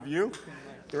You.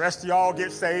 The rest of y'all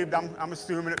get saved, I'm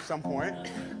assuming, at some point.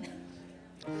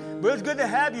 But it's good to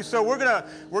have you. So we're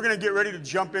gonna get ready to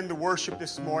jump into worship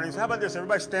this morning. So how about this?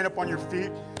 Everybody stand up on your feet,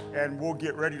 and we'll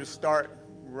get ready to start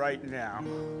right now.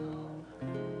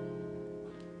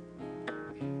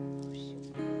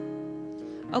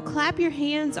 Oh, clap your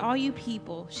hands, all you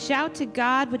people. Shout to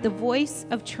God with the voice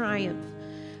of triumph.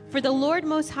 For the Lord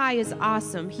Most High is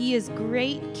awesome. He is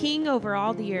great, King over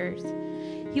all the earth.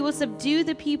 He will subdue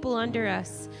the people under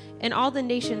us and all the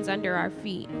nations under our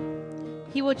feet.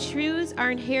 He will choose our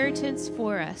inheritance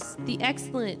for us, the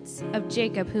excellence of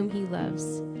Jacob whom he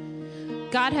loves.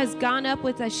 God has gone up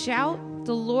with a shout,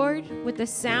 the Lord with the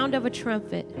sound of a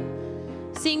trumpet.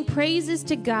 Sing praises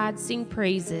to God, sing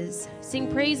praises.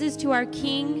 Sing praises to our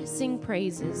King, sing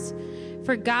praises.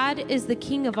 For God is the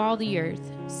King of all the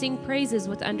earth. Sing praises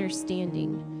with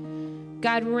understanding.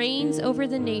 God reigns over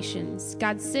the nations.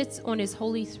 God sits on his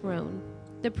holy throne.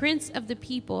 The prince of the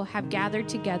people have gathered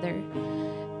together,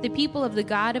 the people of the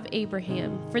God of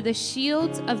Abraham. For the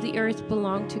shields of the earth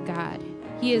belong to God.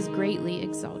 He is greatly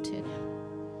exalted.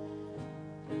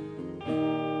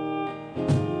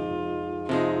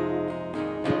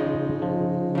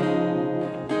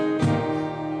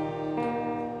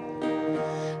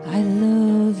 I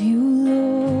love you, Lord.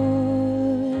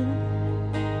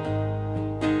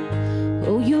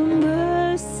 Oh, your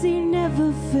mercy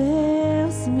never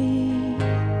fails me.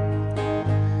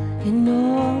 In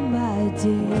all my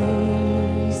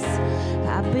days,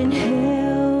 I've been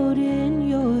held in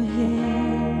your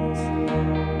hands.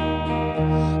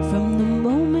 From the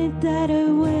moment that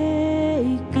I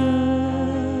wake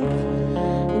up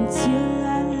until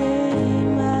I lay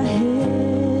my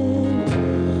head,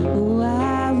 oh,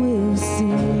 I will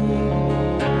sing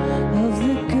of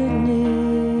the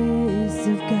goodness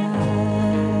of God.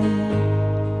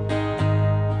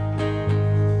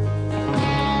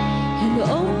 And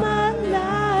all my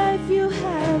life you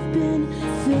have been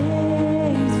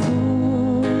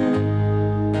faithful.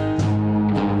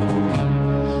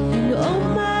 And all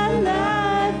my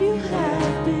life you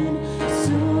have been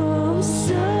so,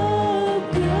 so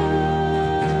good.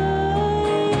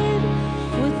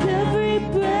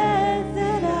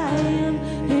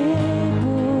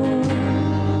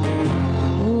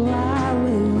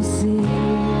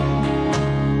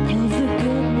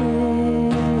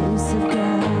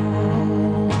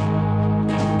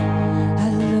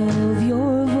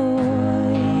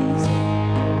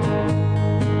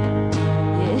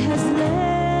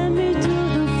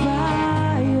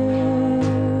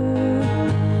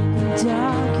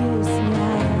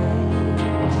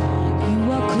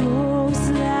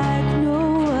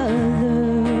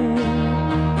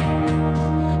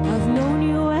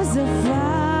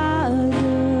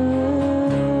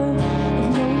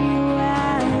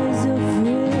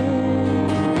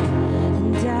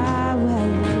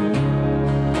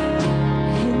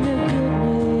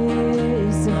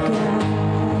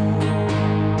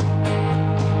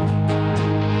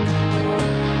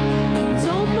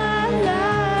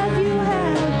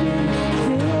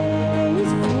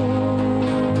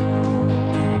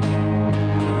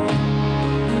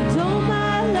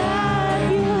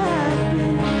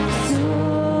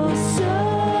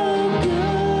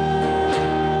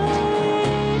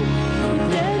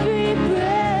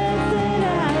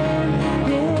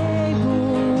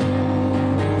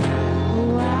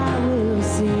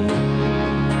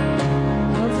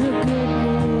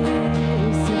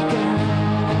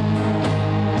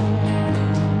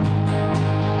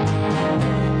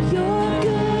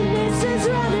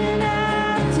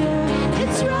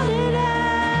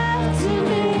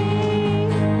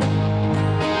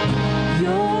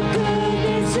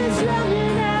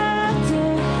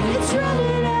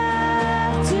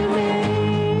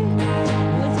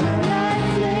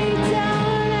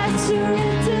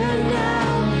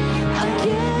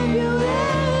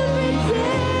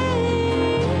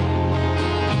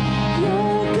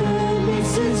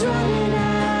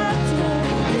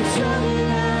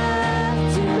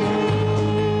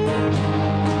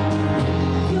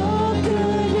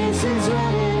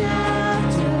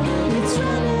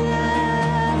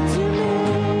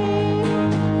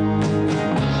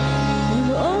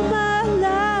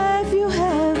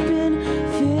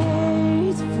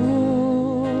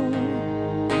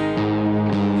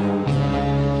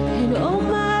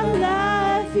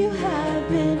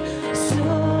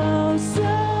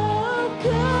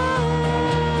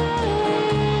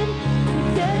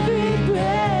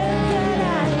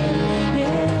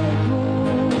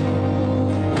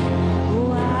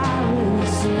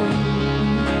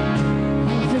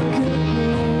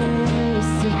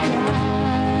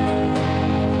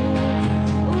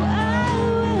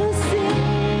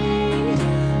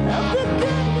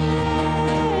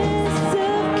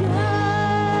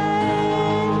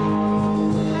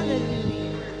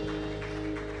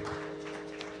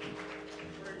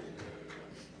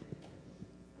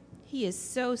 He is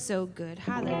so, so good.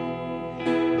 Hallelujah.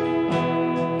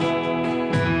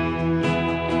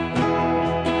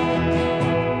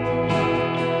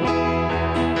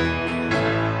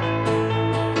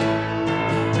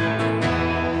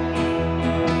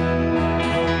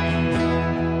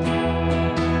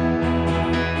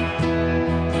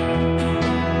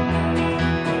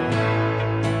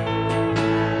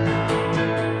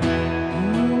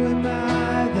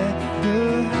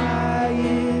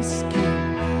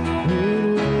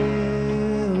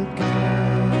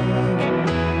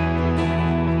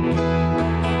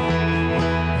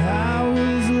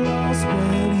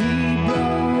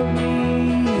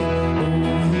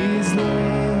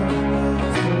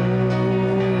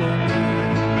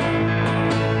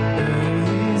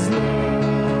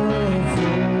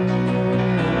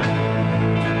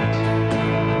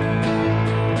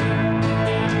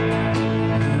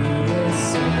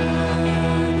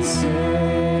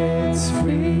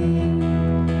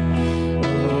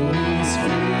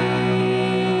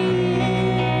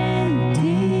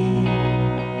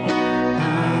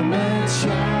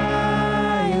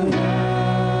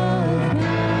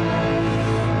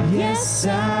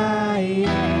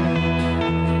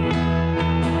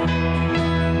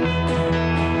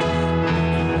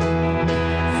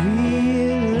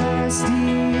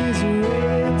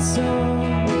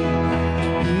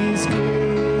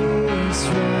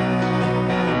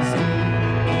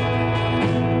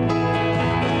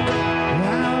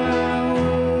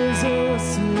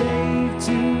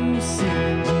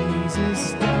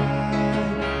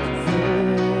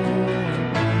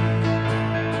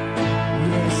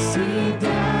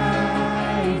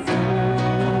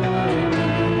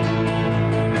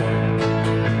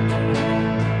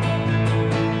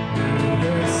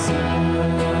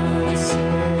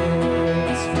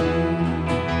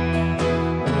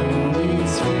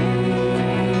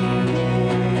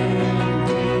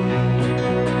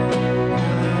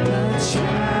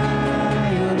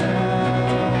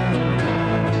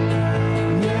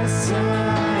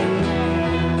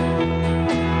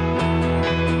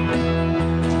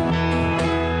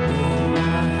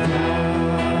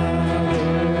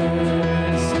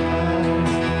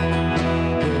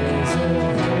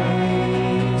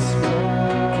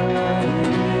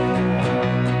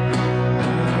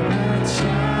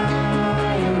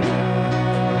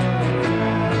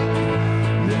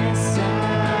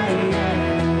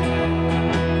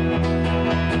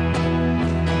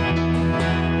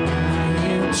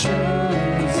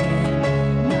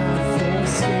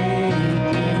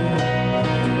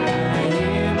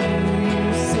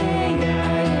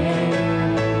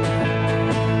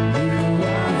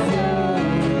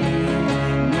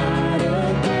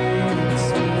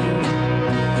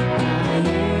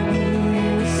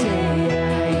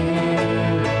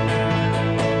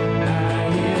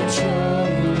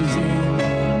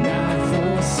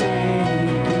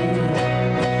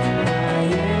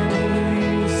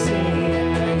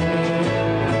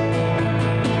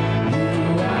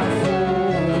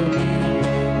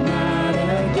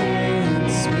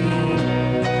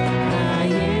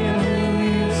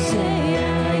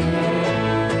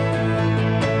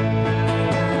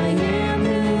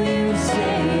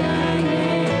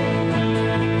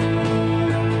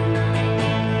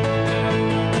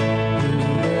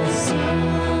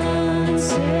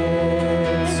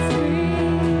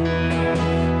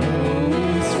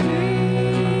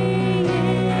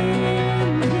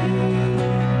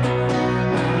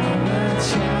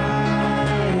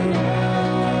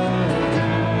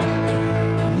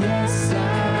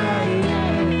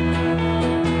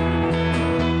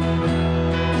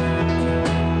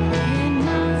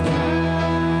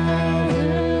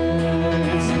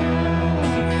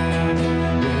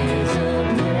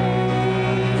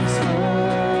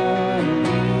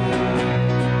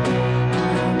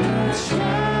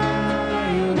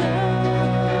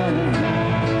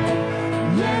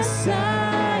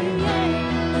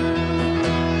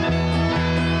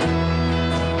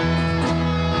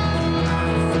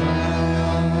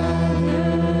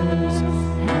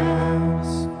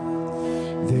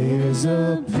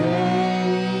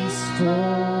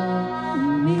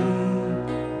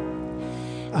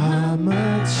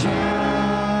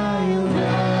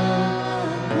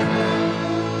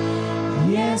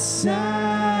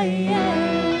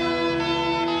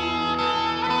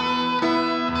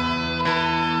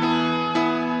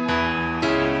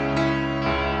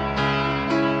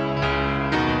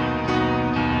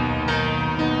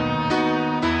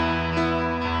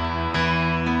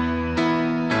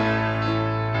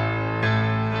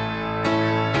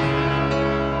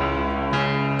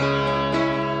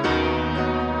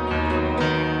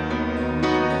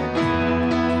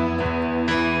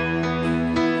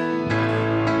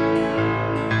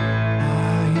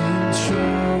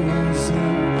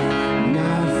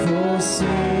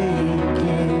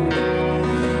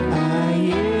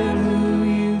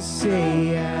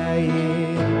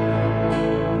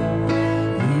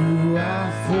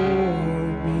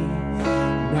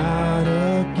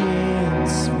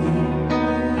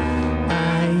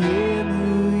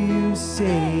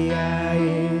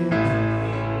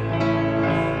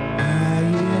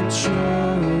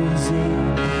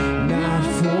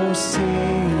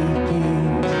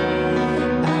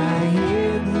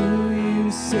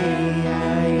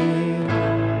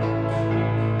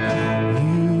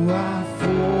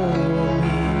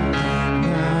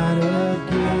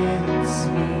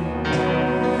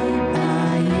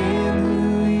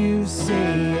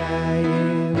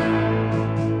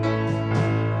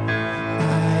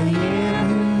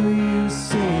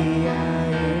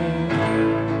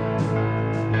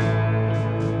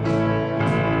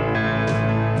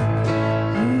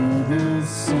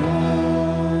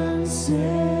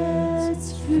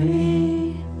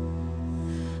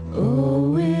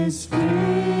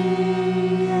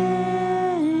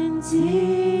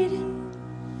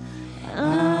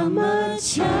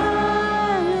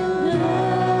 child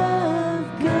of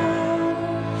God.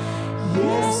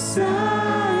 Yes,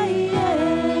 I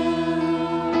am.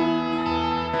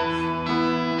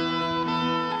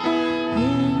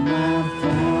 In my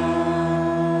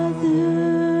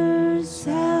Father's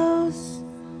house,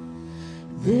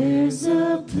 there's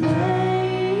a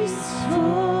place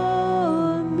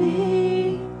for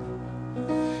me.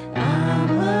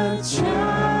 I'm a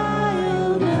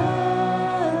child of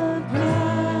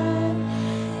God.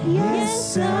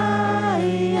 Yes, I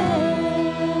am.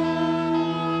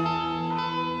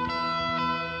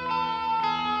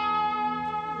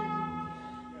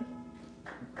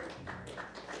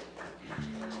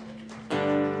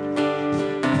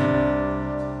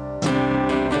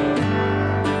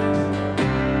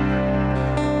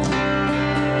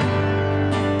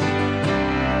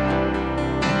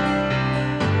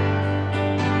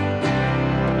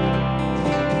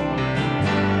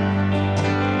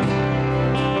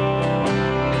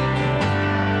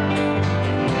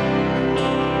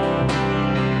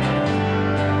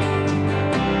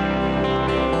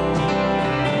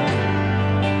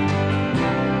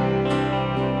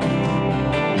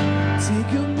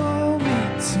 Take a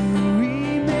moment to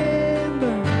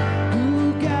remember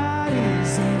who God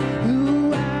is and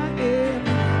who I am.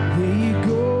 There you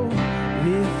go,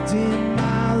 lifting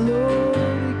my load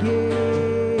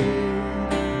again.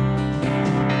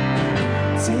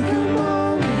 Take a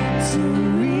moment to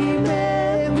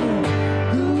remember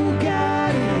who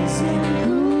God is and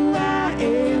who I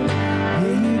am.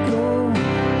 There you go,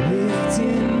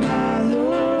 lifting my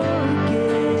load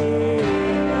again.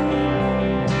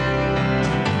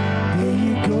 There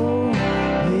you go,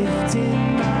 lifting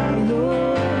my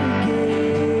load again.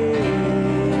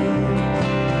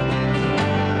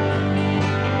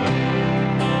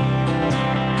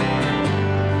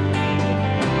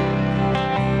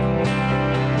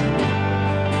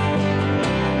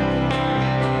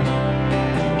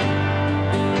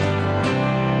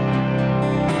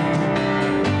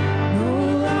 No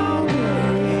longer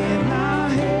am I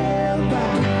held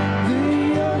by the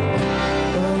yoke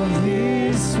of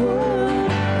this world.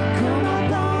 Come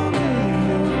upon the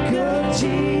yoke of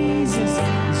Jesus.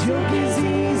 His yoke is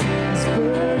easy, his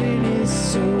burden is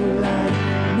so light.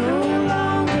 No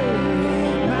longer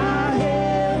am I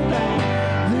held by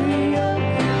the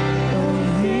yoke of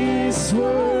this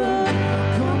world.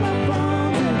 Come upon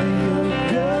the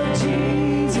yoke of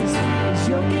Jesus. His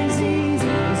yoke is easy,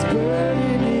 his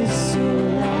burden is so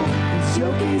light. His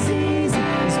yoke is easy,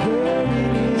 his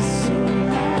burden is so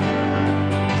light.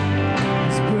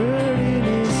 His burden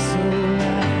is so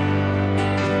light.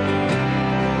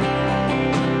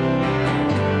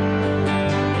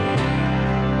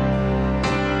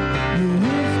 You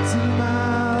lifted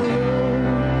my load.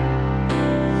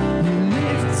 You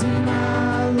lifted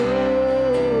my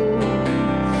load.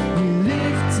 You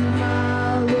lifted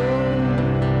my load.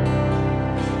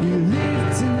 You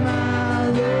lifted my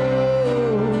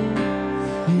load.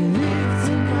 You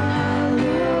lifted my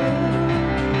load.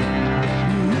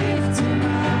 You lifted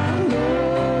my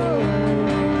load.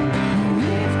 You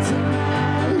lifted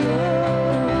my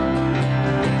load.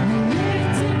 You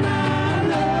lifted my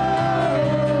load.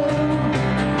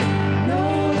 No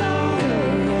longer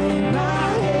am I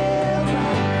held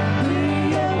by the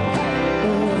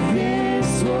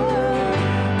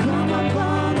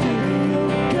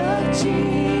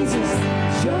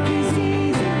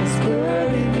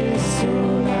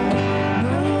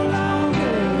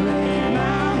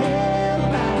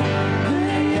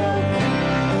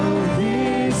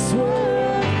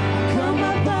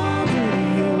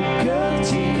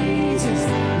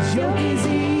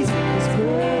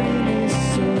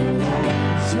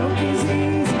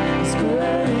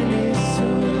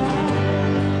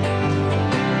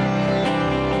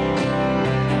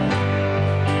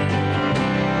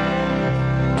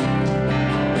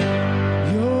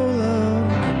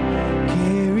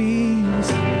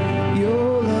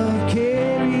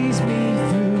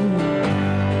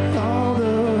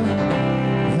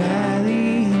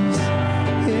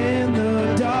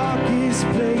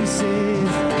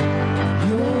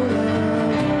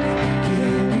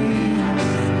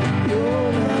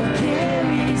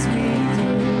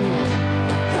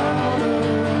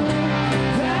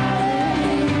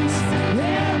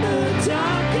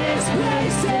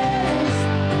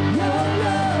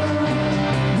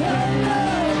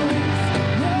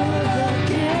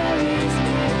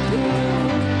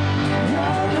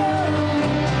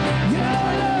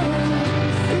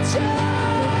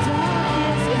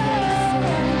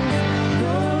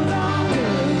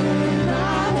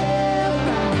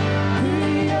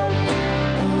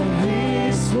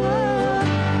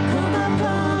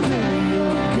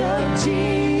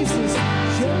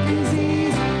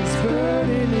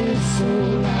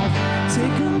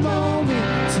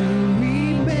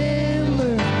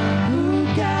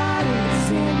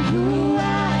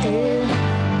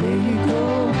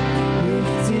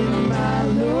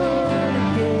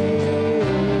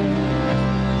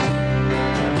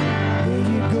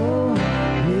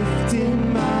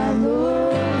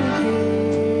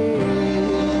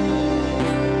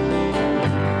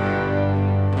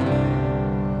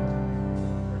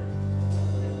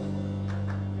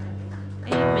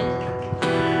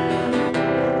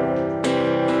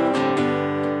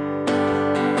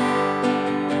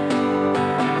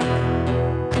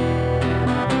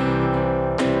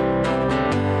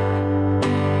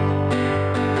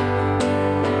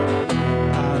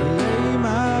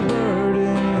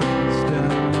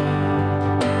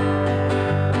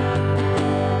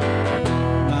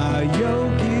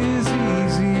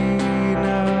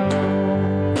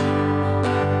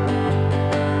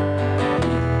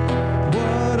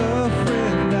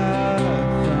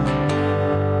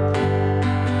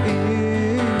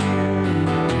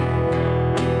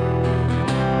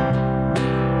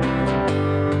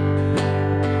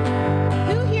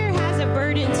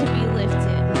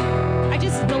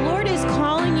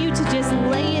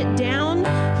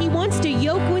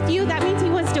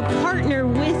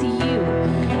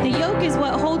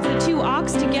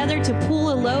together to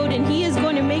pull a load, and he is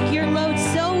going to make your load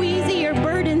so easy, your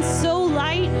burden so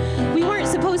light. We weren't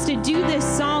supposed to do this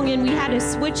song, and we had to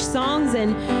switch songs,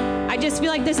 and I just feel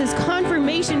like this is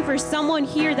confirmation for someone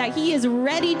here that he is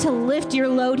ready to lift your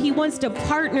load. He wants to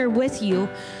partner with you,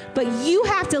 but you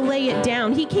have to lay it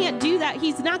down. He can't do that.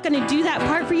 He's not going to do that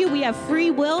part for you. We have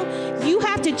free will. You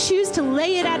have to choose to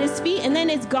lay it at his feet, and then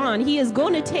it's gone. He is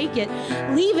going to take it.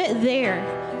 Leave it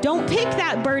there. Don't pick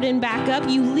that burden back up.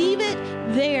 You leave it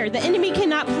there. The enemy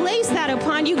cannot place that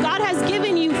upon you. God has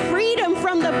given you freedom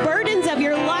from the burdens of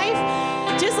your life.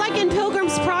 Just like in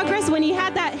Pilgrim's Progress, when he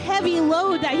had that heavy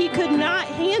load that he could not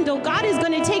handle, God is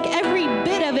going to take every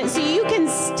bit of it so you can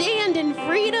stand in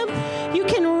freedom. You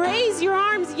can raise your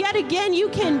arms yet again. You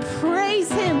can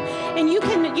praise him, and you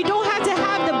don't have to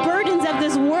have the burdens of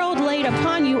this world laid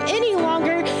upon you any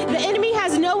longer. The enemy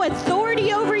has no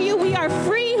authority over you. We are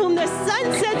free. Whom the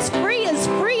Son sets free is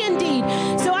free indeed.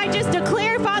 So I just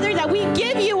declare, Father, that we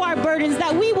give you our burdens,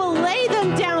 that we will lay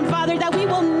them down, Father, that we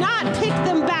will not pick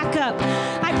them back up.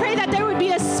 I pray that there would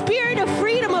be a spirit of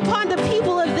freedom upon the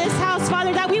people of this house,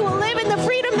 Father, that we will live in the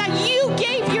freedom that you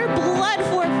gave your blood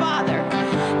for, Father.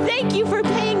 Thank you for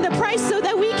paying the price so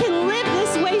that we can live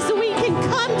this way, so we can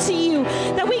come to you,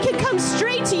 that we can come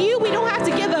straight to you. We don't have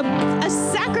to give a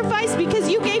sacrifice because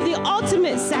you gave the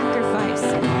ultimate sacrifice.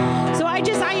 So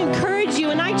I encourage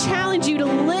you and I challenge you to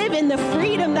live in the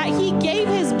freedom that he gave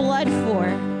his blood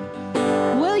for.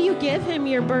 Will you give him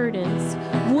your burdens?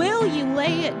 Will you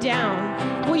lay it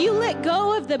down? Will you let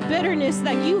go of the bitterness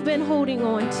that you've been holding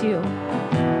on to?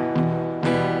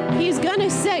 He's going to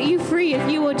set you free if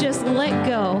you will just let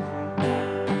go.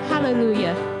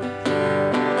 Hallelujah.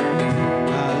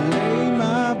 I lay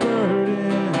my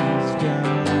burdens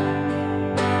down.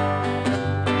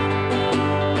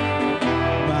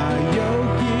 My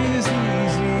yoke is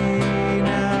easy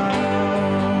now.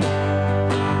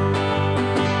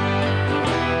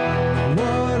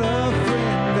 What a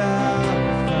friend I've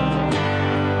found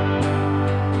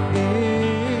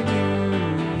in you.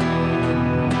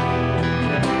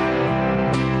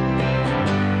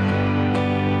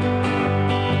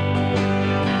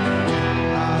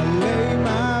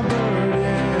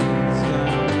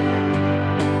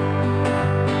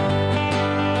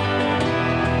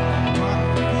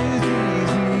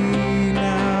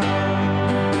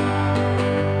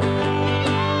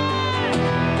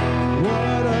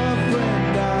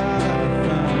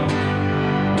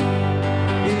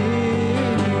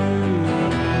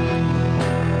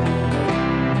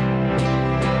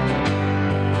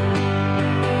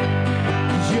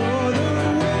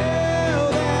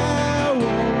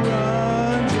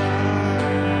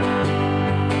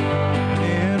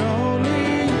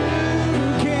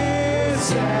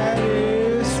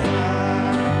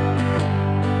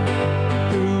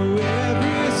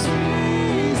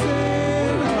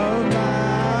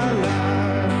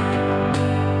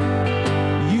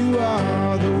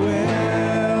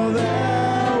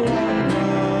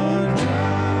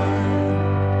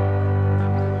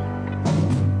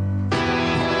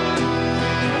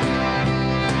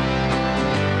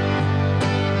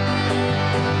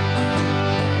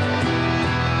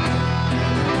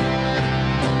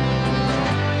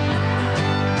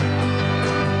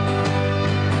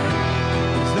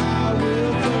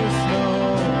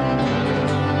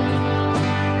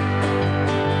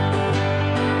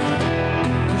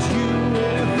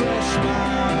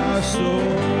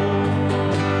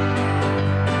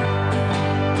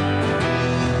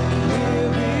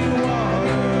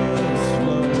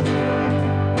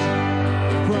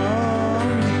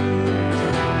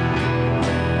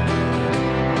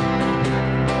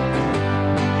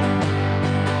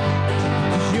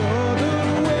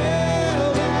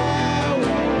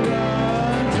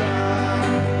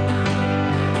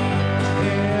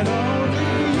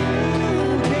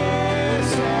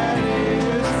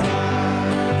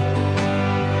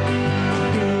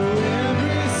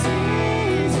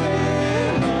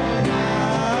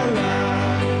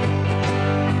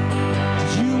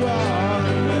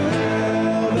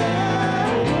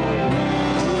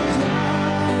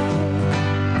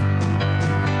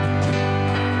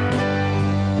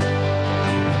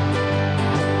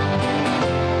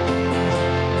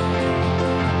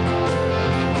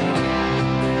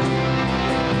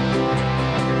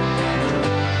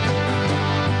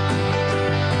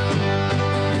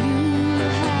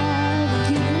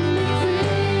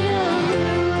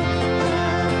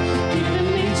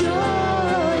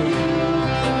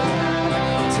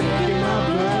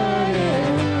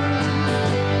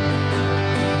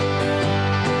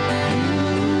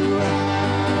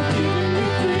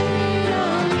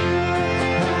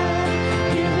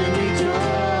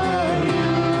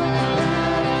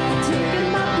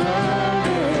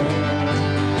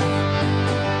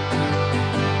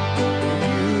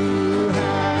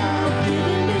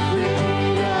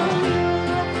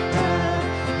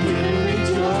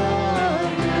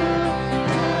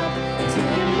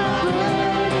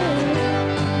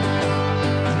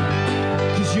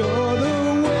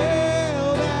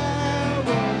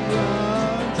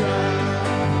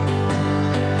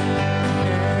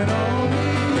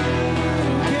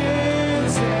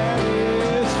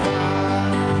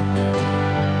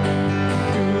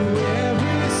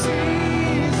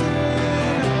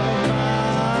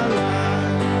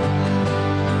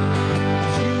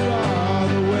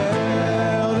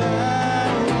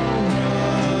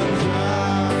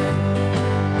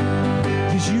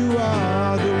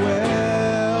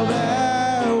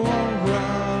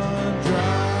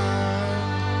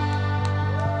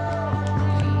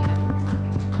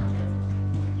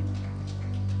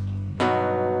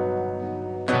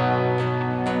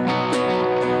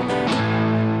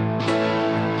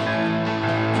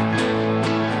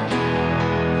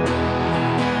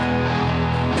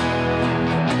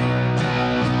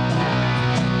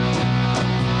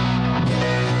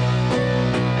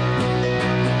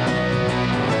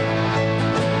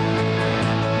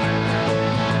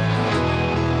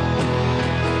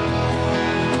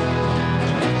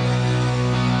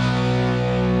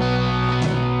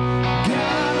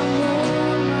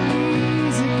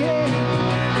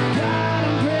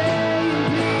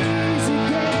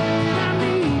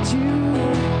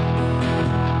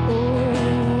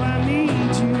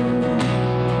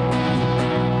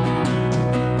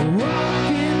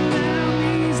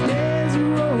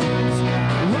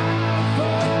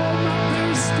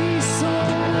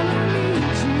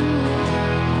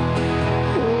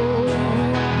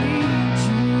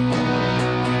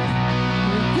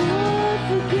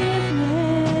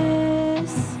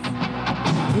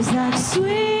 It's like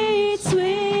sweet,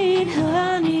 sweet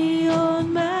honey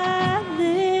on my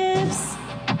lips.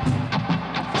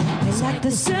 It's like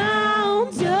the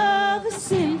sound of a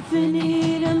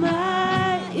symphony to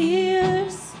my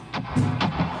ears.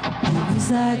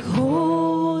 It's like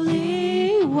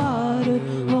holy water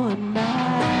on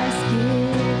my skin.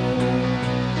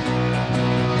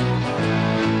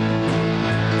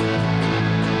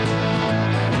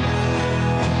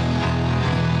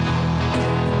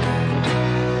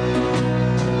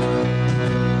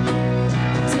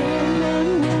 Dead men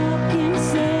walking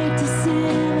safe to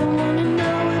sin. I wanna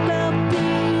know about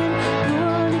being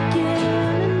born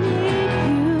again. I need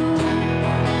you.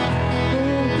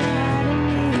 Oh God, I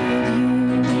need you.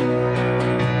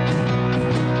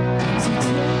 So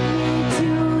take me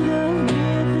to the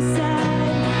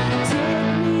riverside.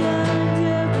 Take me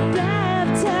under,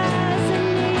 baptize. I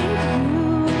need you.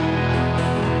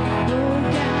 Oh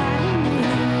God, I need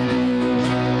you.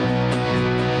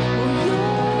 Oh,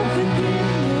 your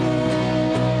forgiveness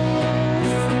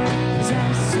is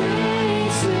like sweet,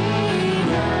 sweet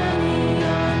honey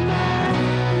on my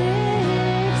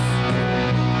lips.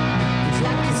 It's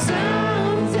like the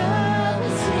sound of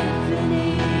a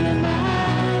symphony in my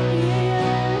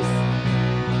ears.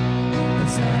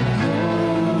 It's like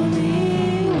holy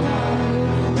water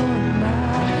on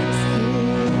my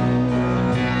skin.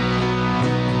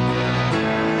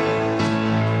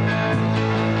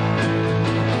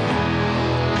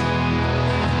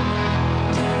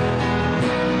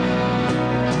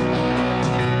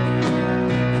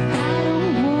 I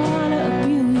don't wanna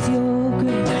abuse your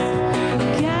grace.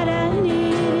 God, I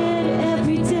need it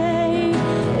every day.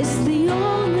 It's the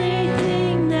only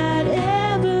thing that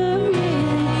ever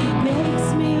really makes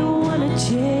me wanna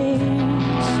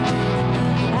change.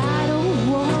 I don't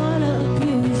wanna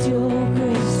abuse your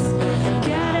grace.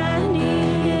 God, I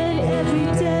need it every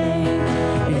day.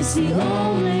 It's the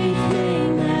only thing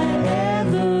that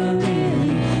ever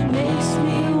really makes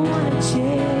me wanna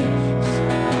change.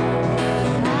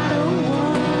 I don't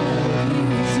wanna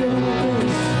abuse your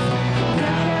grace.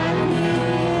 God, I need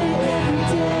it every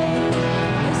day.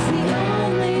 It's the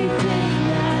only thing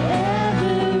that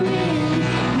ever really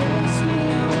makes me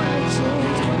wanna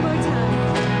change. One more time.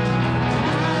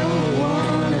 I don't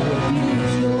wanna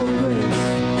abuse your grace.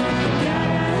 God,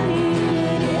 I need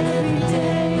it every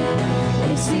day.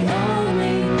 It's the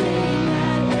only thing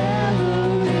that ever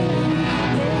really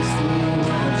makes me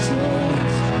wanna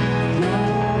change.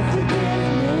 Your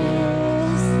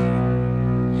forgiveness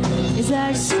is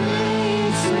like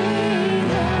sweet, sweet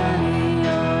honey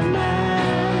on my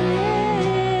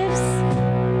lips.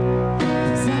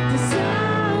 It's like the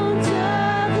sound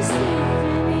of a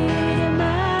symphony in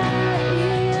my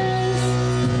ears.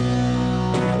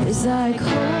 It's like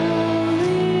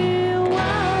holy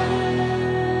water.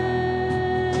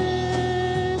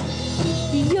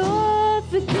 Your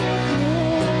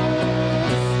forgiveness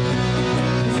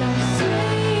is like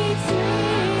sweet,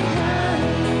 sweet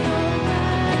honey on my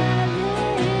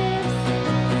lips.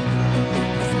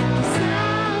 It's like the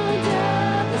sound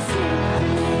of a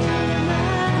symphony in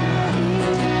my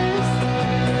ears.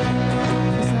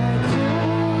 It's like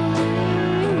holy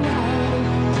water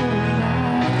on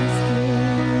my skin.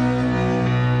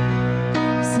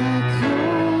 It's like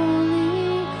holy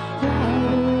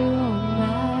water on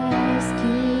my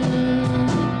skin.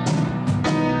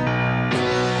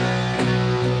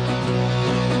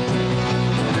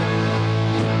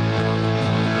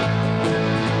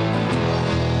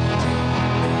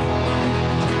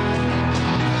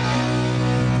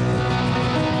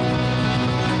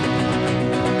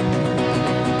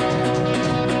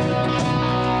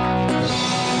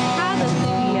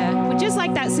 Hallelujah. Well, just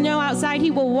like that snow outside,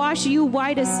 He will wash you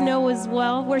white as snow as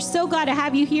well. We're so glad to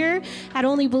have you here at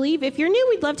Only Believe. If you're new,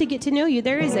 we'd love to get to know you.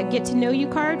 There is a get to know you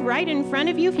card right in front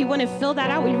of you. If you want to fill that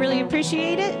out, we'd really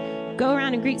appreciate it. Go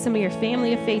around and greet some of your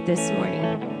family of faith this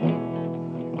morning.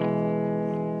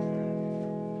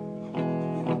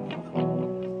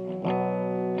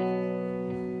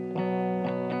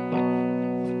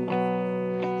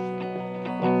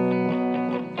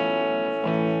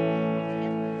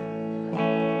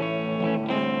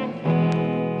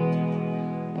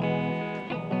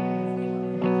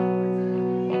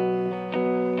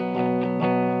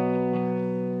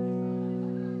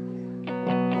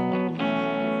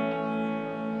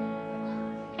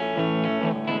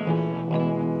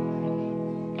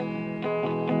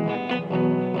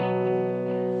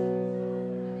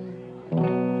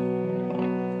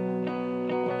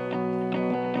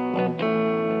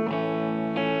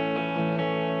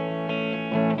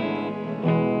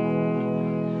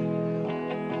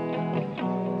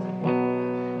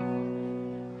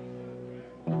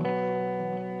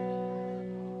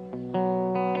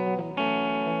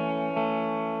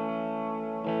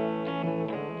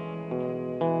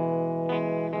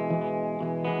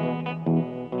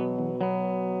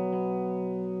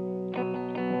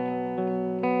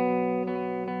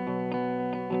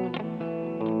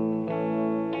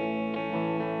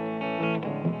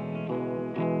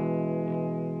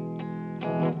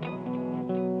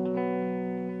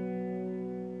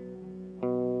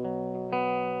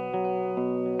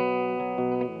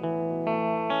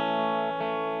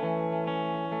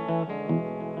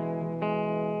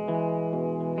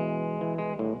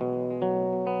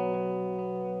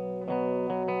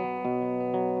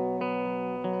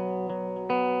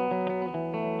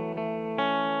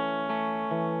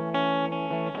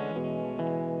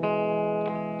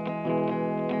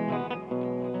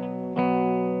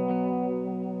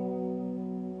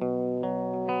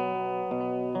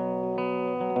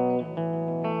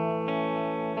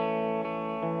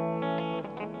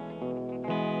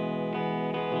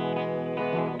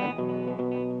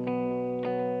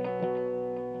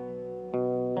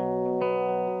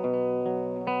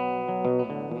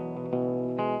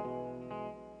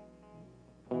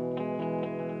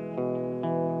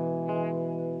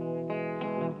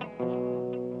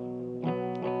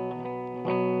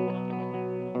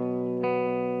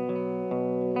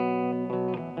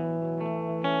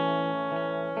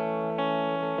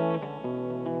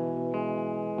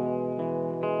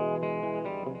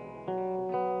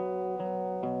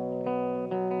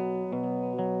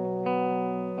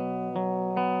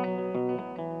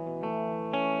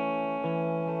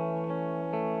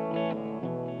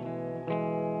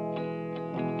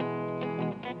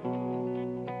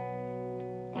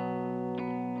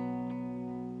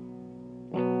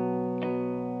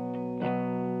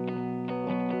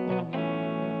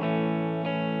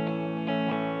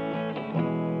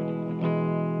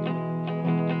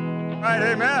 All right,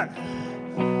 amen.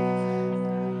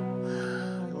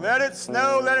 Let it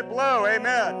snow, let it blow,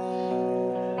 amen.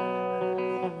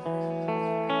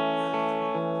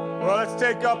 Well, let's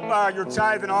take up your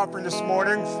tithe and offering this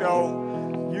morning,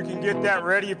 so you can get that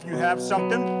ready if you have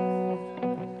something.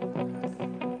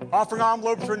 Offering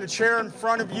envelopes are in the chair in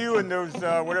front of you, and those,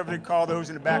 whatever they call those,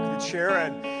 in the back of the chair.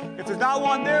 And if there's not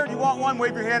one there, and you want one,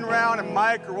 wave your hand around, and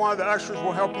Mike or one of the ushers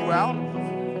will help you out.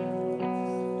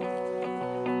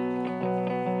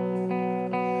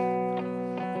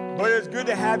 But it's good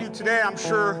to have you today. I'm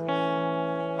sure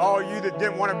all of you that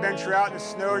didn't want to venture out in the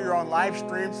snow, you're on live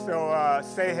stream, so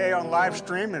say hey on live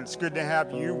stream, and it's good to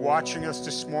have you watching us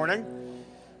this morning.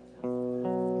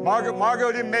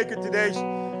 Margot didn't make it today.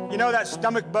 You know that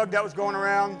stomach bug that was going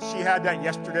around? She had that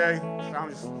yesterday, so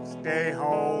I'm just stay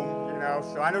home, you know.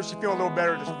 So I know she's feeling a little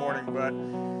better this morning, but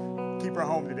keep her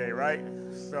home today, right?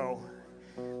 So,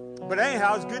 but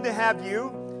anyhow, it's good to have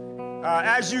you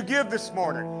as you give this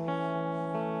morning.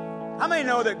 How many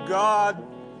know that God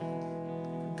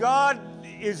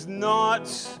is not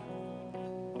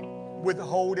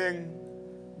withholding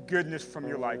goodness from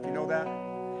your life? You know that?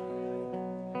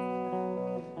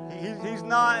 He's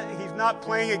not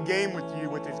playing a game with you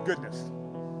with his goodness.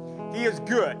 He is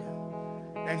good,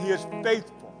 and he is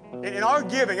faithful. In our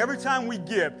giving, every time we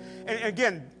give, and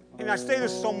again, and I say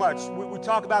this so much, we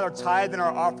talk about our tithe and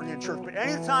our offering in church, but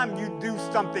anytime you do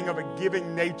something of a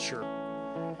giving nature,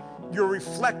 you're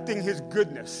reflecting his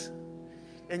goodness.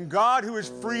 And God, who is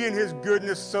free in his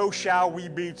goodness, so shall we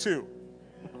be too.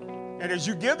 And as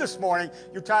you give this morning,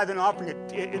 your tithe and offering,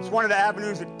 it's one of the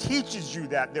avenues that teaches you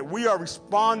that we are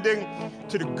responding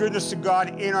to the goodness of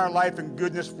God in our life, and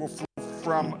goodness will flow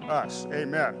from us.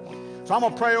 Amen. So I'm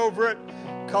going to pray over it.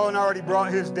 Cullen already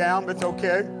brought his down, but it's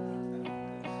okay.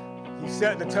 He's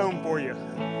setting the tone for you.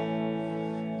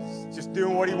 He's just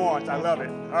doing what he wants. I love it.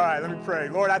 All right, let me pray.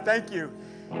 Lord, I thank you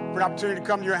for an opportunity to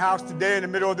come to your house today in the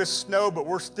middle of this snow, but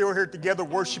we're still here together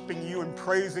worshiping you and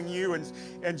praising you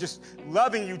and just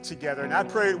loving you together. And I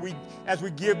pray that as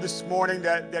we give this morning,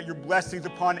 that your blessings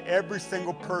upon every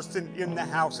single person in the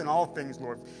house and all things,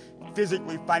 Lord,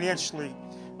 physically, financially,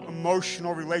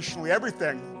 emotional, relationally,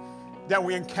 everything that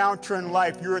we encounter in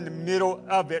life, you're in the middle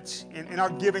of it. And our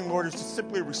giving, Lord, is just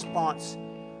simply a response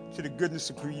to the goodness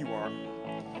of who you are.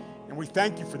 And we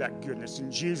thank you for that goodness. In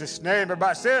Jesus' name,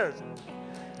 everybody says,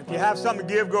 if you have something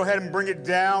to give, go ahead and bring it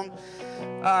down.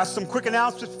 Some quick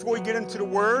announcements before we get into the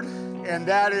Word, and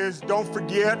that is, don't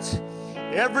forget,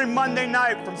 every Monday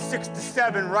night from 6 to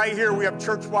 7 right here, we have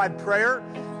church-wide prayer.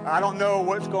 I don't know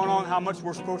what's going on, how much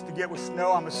we're supposed to get with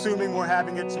snow. I'm assuming we're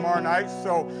having it tomorrow night.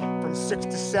 So from 6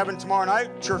 to 7 tomorrow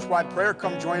night, church-wide prayer.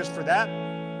 Come join us for that.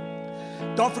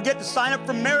 Don't forget to sign up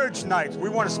for marriage nights. We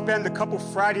want to spend a couple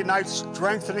Friday nights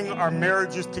strengthening our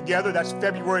marriages together. That's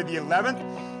February the 11th.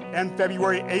 And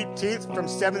February 18th from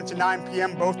 7 to 9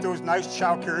 p.m. Both those nights,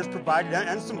 childcare is provided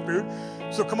and some food.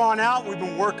 So come on out. We've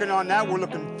been working on that. We're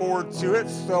looking forward to it.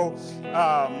 So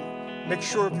make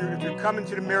sure if you're coming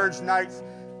to the marriage nights,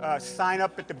 sign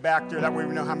up at the back there. That way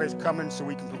we know how many's coming so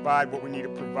we can provide what we need to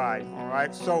provide. All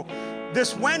right. So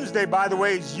this Wednesday, by the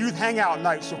way, is youth hangout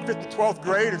night. So 5th to 12th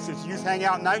grade, it's youth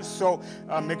hangout night. So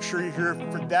make sure you're here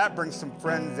for that. Bring some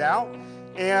friends out.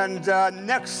 And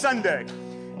next Sunday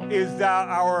is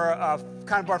our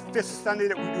kind of our 5th Sunday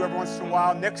that we do every once in a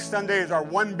while. Next Sunday is our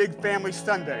One Big Family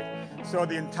Sunday. So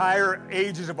the entire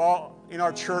ages of all in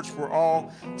our church, we're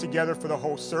all together for the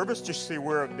whole service. Just so you're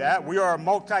aware of that. We are a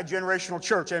multi-generational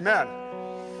church. Amen.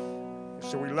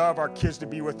 So we love our kids to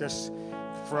be with us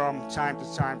from time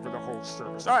to time for the whole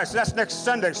service. All right, so that's next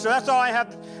Sunday. So that's all I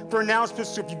have for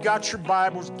announcements. So if you got your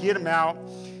Bibles, get them out.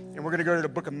 And we're going to go to the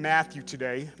book of Matthew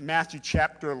today, Matthew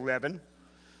chapter 11.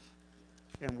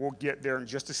 And we'll get there in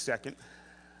just a second.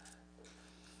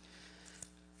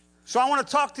 So I want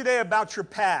to talk today about your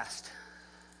past.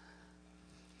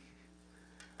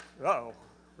 Uh-oh,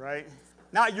 right?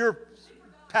 Not your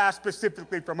past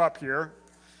specifically from up here.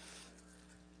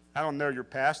 I don't know your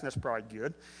past, and that's probably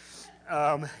good.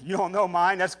 You don't know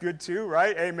mine, that's good too,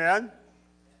 right? Amen.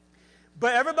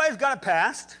 But everybody's got a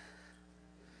past,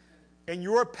 and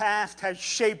your past has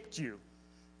shaped you.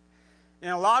 In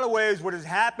a lot of ways, what has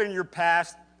happened in your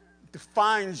past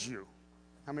defines you.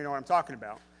 How many know what I'm talking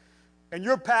about? And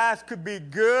your past could be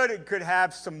good, it could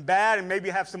have some bad, and maybe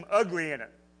have some ugly in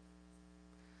it.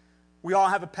 We all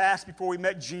have a past before we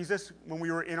met Jesus when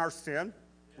we were in our sin,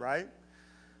 right?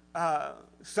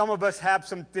 Some of us have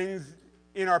some things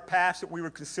in our past that we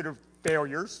would consider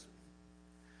failures.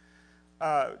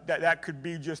 That could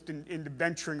be just in the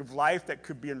venturing of life. That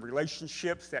could be in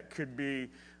relationships. That could be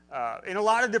in a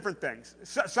lot of different things.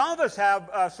 Some of us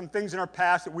have some things in our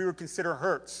past that we would consider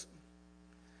hurts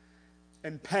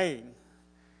and pain.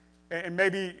 And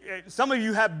maybe some of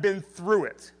you have been through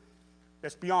it.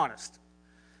 Let's be honest.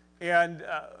 And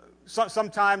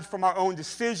sometimes from our own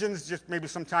decisions, just maybe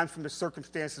sometimes from the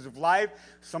circumstances of life.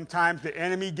 Sometimes the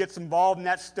enemy gets involved in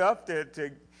that stuff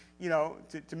to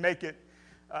make it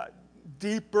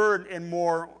deeper and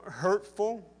more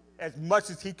hurtful as much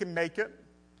as he can make it.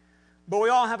 But we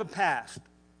all have a past.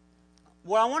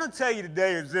 What I want to tell you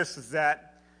today is this, is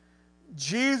that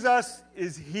Jesus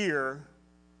is here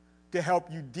to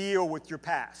help you deal with your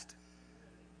past.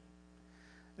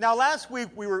 Now, last week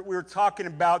we were talking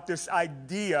about this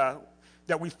idea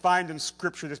that we find in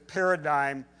Scripture, this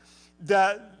paradigm,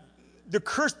 that the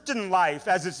Christian life,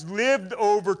 as it's lived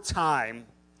over time,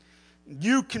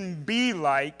 you can be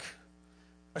like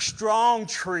a strong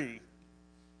tree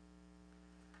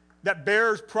that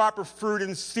bears proper fruit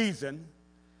in season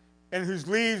and whose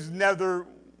leaves never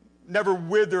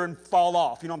wither and fall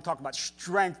off. You know, I'm talking about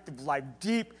strength of life,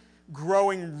 deep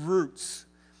growing roots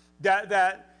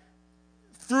that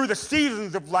through the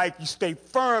seasons of life you stay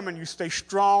firm and you stay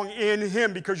strong in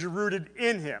him because you're rooted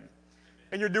in him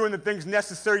and you're doing the things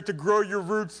necessary to grow your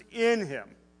roots in him.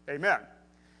 Amen.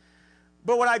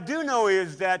 But what I do know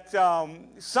is that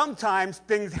sometimes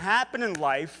things happen in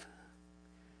life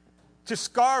to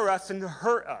scar us and to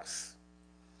hurt us.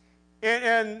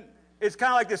 And it's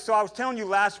kind of like this. So I was telling you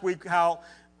last week how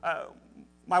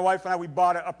my wife and I, we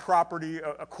bought a property,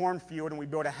 a cornfield, and we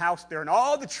built a house there. And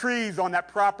all the trees on that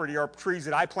property are trees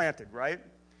that I planted, right?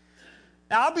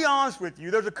 Now, I'll be honest with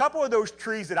you. There's a couple of those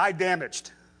trees that I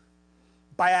damaged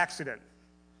by accident.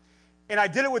 And I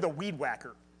did it with a weed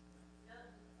whacker.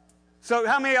 So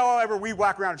how many of y'all ever weed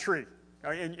whack around a tree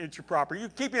in your property? You're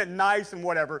keeping it nice and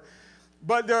whatever.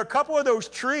 But there are a couple of those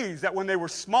trees that when they were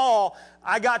small,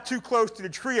 I got too close to the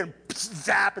tree and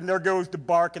zap, and there goes the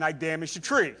bark, and I damaged the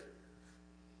tree.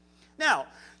 Now,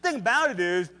 the thing about it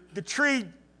is, the tree,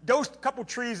 those couple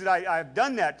trees that I've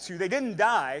done that to, they didn't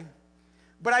die.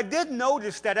 But I did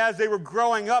notice that as they were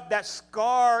growing up, that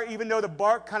scar, even though the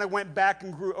bark kind of went back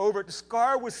and grew over it, the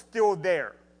scar was still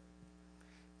there.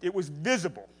 It was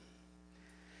visible.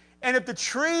 And if the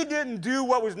tree didn't do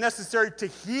what was necessary to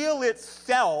heal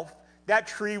itself, that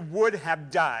tree would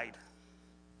have died.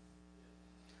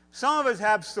 Some of us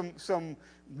have some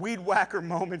weed whacker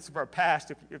moments of our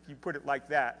past, if you put it like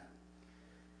that,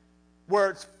 where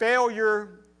it's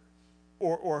failure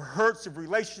or hurts of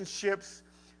relationships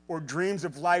or dreams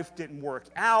of life didn't work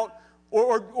out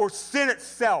or sin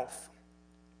itself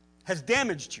has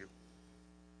damaged you.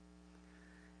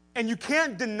 And you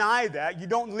can't deny that. You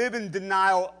don't live in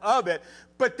denial of it.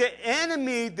 But the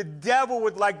enemy, the devil,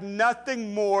 would like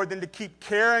nothing more than to keep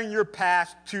carrying your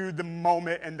past to the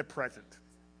moment and the present.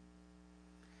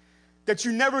 That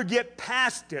you never get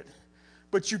past it,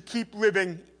 but you keep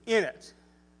living in it.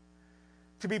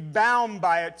 To be bound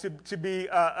by it, to be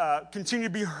continue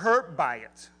to be hurt by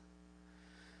it.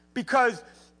 Because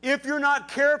if you're not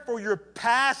careful, your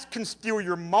past can steal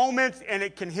your moments and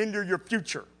it can hinder your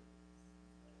future.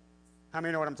 How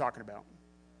many know what I'm talking about?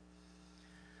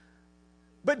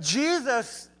 But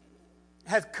Jesus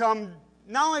has come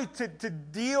not only to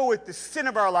deal with the sin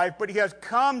of our life, but he has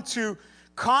come to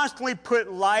constantly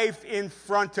put life in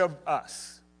front of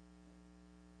us.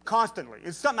 Constantly.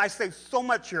 It's something I say so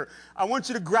much here. I want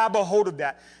you to grab a hold of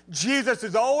that. Jesus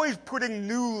is always putting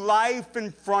new life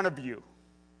in front of you.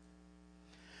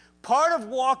 Part of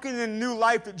walking in new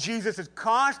life that Jesus is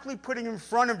constantly putting in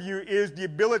front of you is the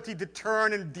ability to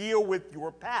turn and deal with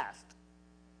your past.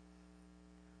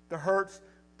 The hurts,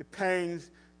 the pains,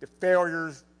 the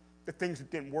failures, the things that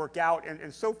didn't work out,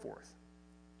 and so forth.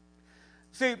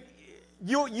 See,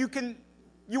 you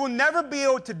will never be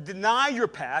able to deny your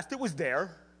past. It was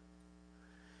there.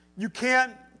 You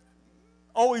can't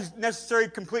always necessarily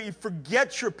completely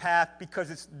forget your past because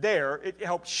it's there. It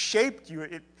helped shape you.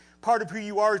 Part of who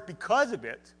you are is because of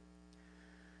it.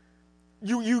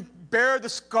 You bear the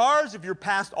scars of your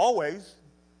past always,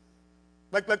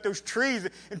 like those trees,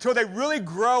 until they really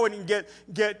grow and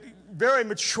get very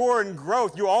mature in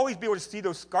growth. You'll always be able to see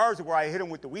those scars of where I hit them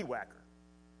with the weed whacker.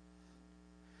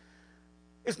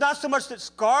 It's not so much that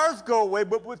scars go away,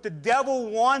 but what the devil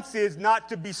wants is not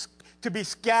to be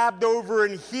scabbed over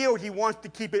and healed. He wants to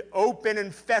keep it open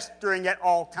and festering at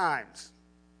all times.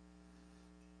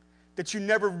 That you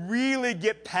never really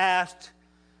get past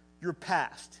your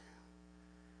past.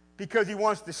 Because he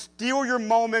wants to steal your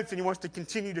moments and he wants to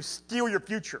continue to steal your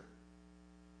future.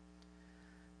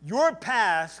 Your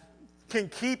past can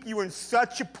keep you in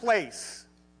such a place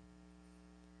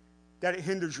that it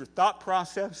hinders your thought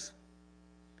process.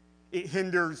 It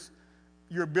hinders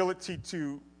your ability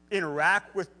to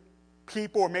interact with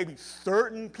people or maybe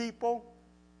certain people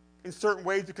in certain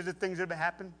ways because of things that have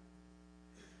happened.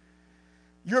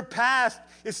 Your past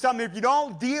is something, if you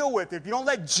don't deal with it, if you don't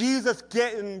let Jesus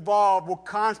get involved, will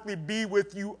constantly be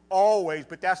with you always,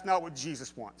 but that's not what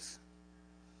Jesus wants.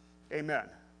 Amen.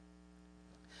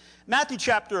 Matthew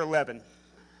chapter 11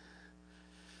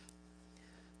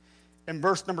 and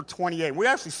verse number 28. We're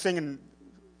actually singing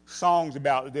songs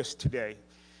about this today.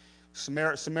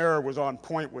 Samara was on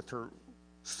point with her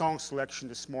song selection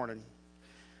this morning.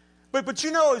 But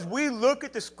you know, as we look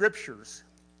at the scriptures,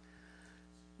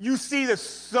 you see this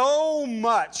so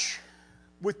much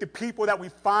with the people that we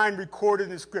find recorded in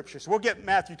the scriptures. So we'll get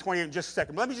Matthew 28 in just a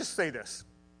second. But let me just say this.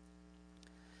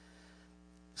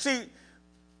 See,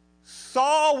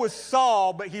 Saul was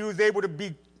Saul, but he was able to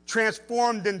be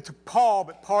transformed into Paul,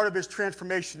 but part of his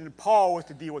transformation into Paul was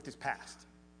to deal with his past.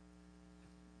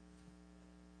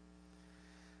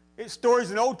 It's stories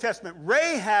in the Old Testament.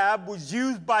 Rahab was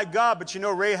used by God, but you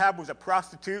know Rahab was a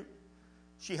prostitute.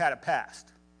 She had a past.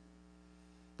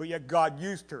 But yet God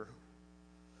used her.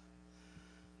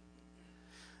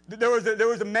 There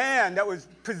was a man that was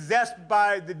possessed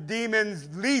by the demons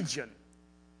Legion.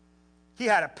 He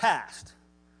had a past.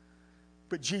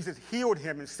 But Jesus healed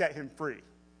him and set him free.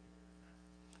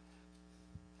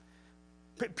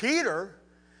 Peter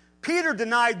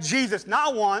denied Jesus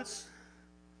not once.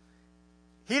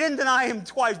 He didn't deny him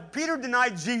twice. Peter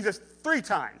denied Jesus 3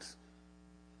 times.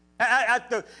 At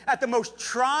the most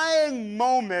trying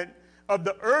moment of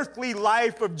the earthly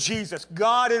life of Jesus,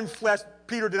 God in flesh,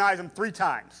 Peter denies him 3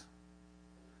 times.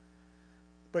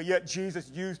 But yet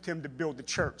Jesus used him to build the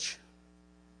church.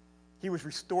 He was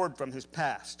restored from his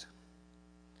past.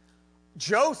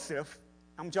 Joseph,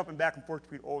 I'm jumping back and forth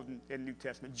between Old and New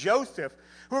Testament. Joseph,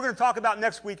 who we're going to talk about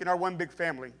next week in our One Big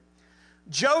Family.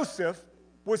 Joseph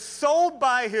was sold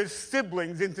by his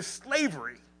siblings into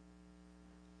slavery.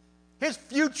 His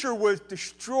future was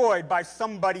destroyed by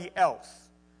somebody else.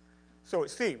 So it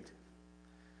seemed.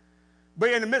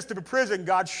 But in the midst of a prison,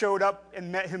 God showed up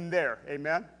and met him there.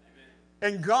 Amen?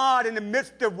 And God, in the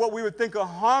midst of what we would think a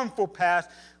harmful past,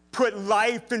 put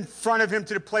life in front of him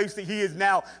to the place that he is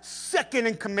now second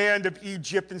in command of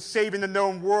Egypt and saving the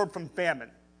known world from famine.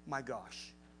 My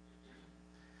gosh.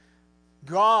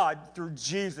 God, through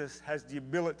Jesus, has the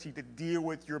ability to deal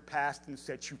with your past and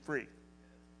set you free.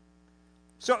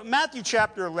 So Matthew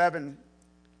chapter 11,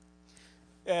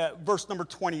 verse number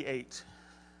 28.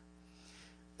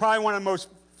 Probably one of the most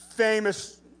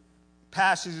famous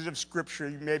passages of Scripture.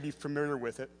 You may be familiar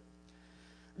with it.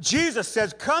 Jesus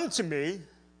says, "Come to me,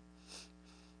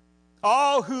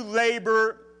 all who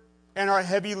labor and are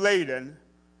heavy laden,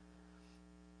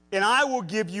 and I will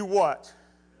give you" what?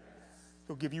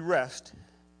 He'll give you rest.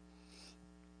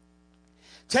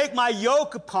 "Take my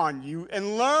yoke upon you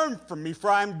and learn from me, for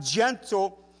I am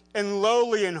gentle and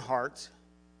lowly in heart,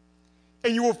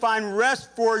 and you will find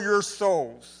rest for your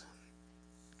souls.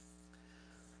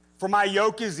 For my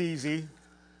yoke is easy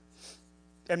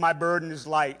and my burden is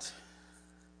light."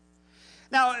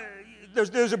 Now,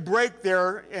 there's a break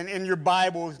there in your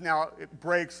Bibles. Now, it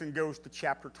breaks and goes to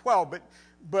chapter 12.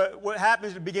 But what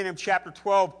happens at the beginning of chapter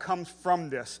 12 comes from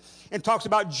this. And talks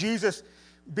about Jesus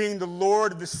being the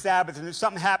Lord of the Sabbath. And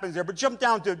something happens there. But jump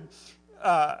down to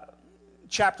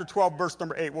chapter 12, verse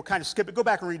number 8. We'll kind of skip it. Go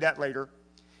back and read that later,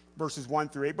 verses 1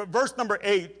 through 8. But verse number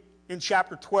 8 in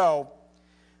chapter 12,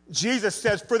 Jesus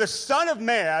says, "For the Son of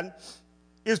Man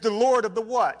is the Lord of the"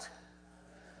 what?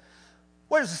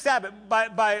 What is the Sabbath?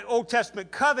 By Old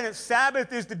Testament covenant,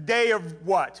 Sabbath is the day of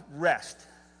what? Rest.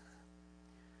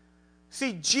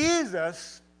 See,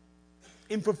 Jesus,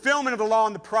 in fulfillment of the law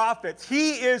and the prophets,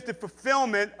 he is the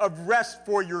fulfillment of rest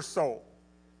for your soul.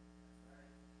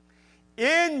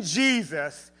 In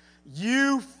Jesus,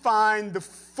 you find the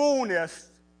fullness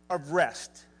of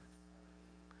rest.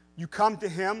 You come to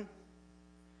him.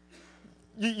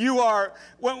 You are,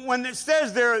 when it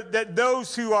says there that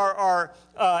those who are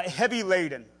heavy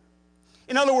laden,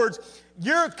 in other words,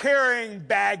 you're carrying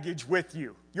baggage with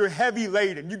you. You're heavy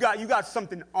laden. You got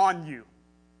something on you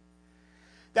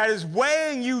that is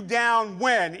weighing you down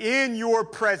when? In your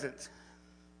present.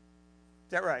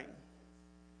 that right?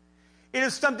 It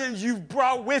is something you've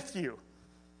brought with you.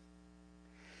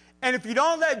 And if you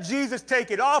don't let Jesus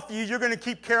take it off you, you're going to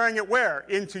keep carrying it where?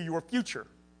 Into your future.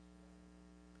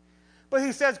 But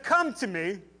he says, come to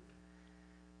me.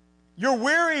 You're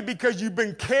weary because you've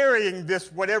been carrying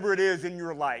this, whatever it is in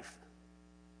your life.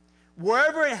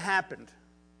 Wherever it happened,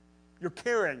 you're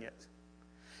carrying it.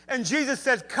 And Jesus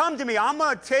says, come to me. I'm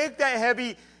going to take that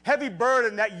heavy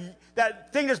burden,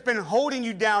 that thing that's been holding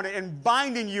you down and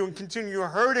binding you and continue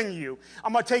hurting you.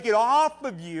 I'm going to take it off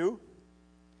of you,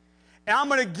 and I'm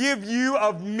going to give you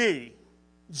of me,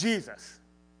 Jesus.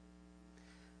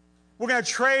 We're going to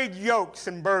trade yokes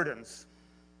and burdens.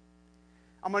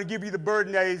 I'm going to give you the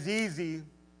burden that is easy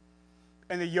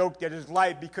and the yoke that is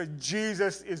light, because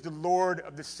Jesus is the Lord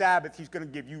of the Sabbath. He's going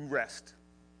to give you rest.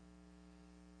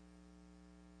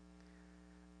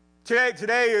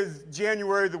 Today is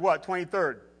January the what?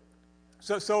 23rd.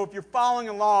 So if you're following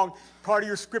along, part of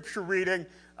your scripture reading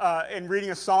and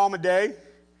reading a psalm a day,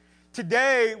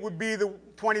 today would be the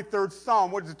 23rd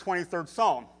Psalm. What is the 23rd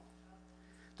Psalm?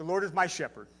 The Lord is my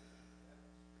shepherd.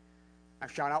 I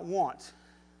shall not want.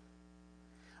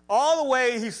 All the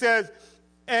way, he says,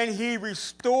 and he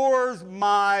restores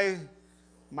my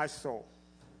soul.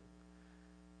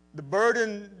 The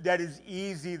burden that is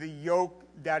easy, the yoke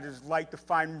that is light, to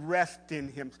find rest in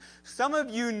him. Some of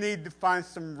you need to find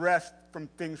some rest from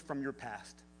things from your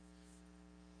past.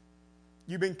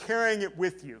 You've been carrying it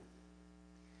with you.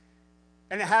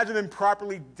 And it hasn't been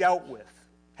properly dealt with,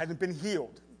 hasn't been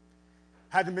healed,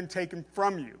 hasn't been taken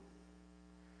from you.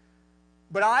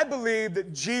 But I believe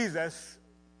that Jesus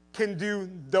can do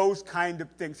those kind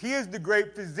of things. He is the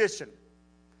great physician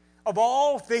of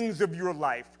all things of your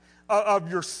life, of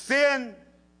your sin,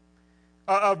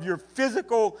 of your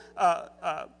physical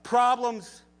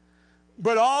problems,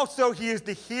 but also he is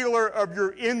the healer of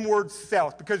your inward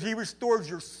self, because he restores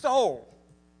your soul,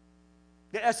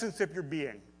 the essence of your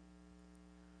being.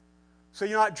 So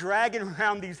you're not dragging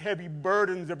around these heavy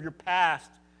burdens of your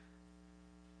past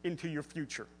into your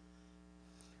future.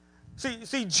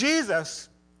 See, Jesus,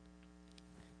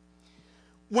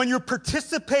 when you're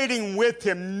participating with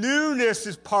him, newness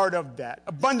is part of that.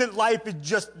 Abundant life is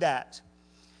just that.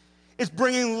 It's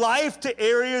bringing life to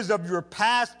areas of your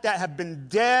past that have been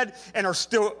dead and are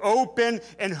still open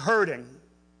and hurting.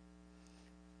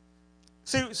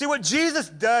 See, what Jesus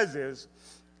does is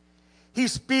he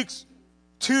speaks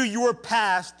to your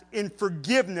past in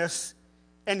forgiveness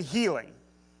and healing.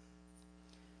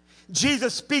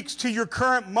 Jesus speaks to your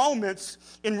current moments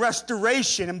in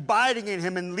restoration, abiding in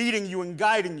him and leading you and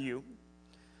guiding you.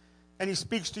 And he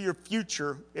speaks to your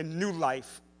future in new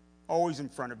life, always in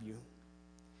front of you.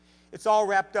 It's all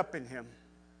wrapped up in him.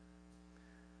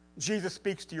 Jesus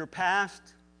speaks to your past.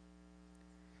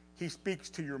 He speaks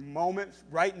to your moments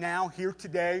right now, here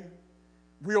today,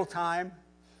 real time.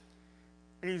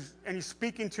 And he's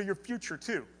speaking to your future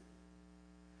too.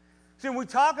 See, when we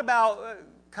talk about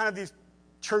kind of these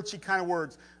churchy kind of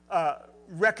words,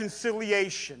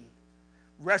 reconciliation,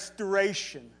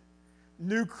 restoration,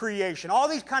 new creation, all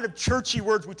these kind of churchy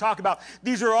words we talk about,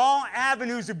 these are all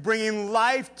avenues of bringing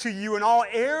life to you in all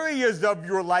areas of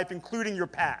your life, including your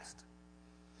past.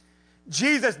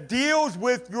 Jesus deals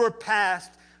with your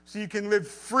past so you can live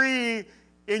free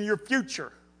in your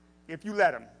future if you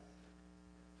let him.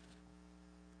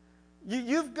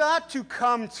 You've got to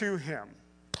come to him.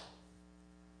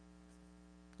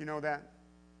 You know that?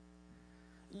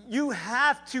 You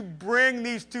have to bring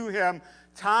these to him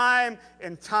time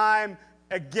and time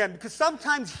again, because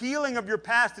sometimes healing of your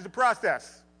past is a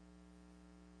process.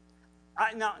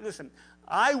 Now, listen,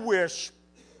 I wish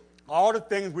all the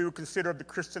things we would consider of the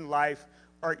Christian life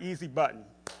are easy button.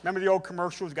 Remember the old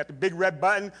commercials? You got the big red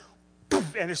button,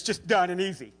 poof, and it's just done and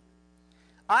easy.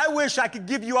 I wish I could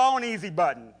give you all an easy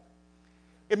button.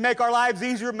 It'd make our lives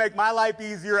easier, make my life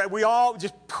easier. We all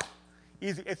just, poof,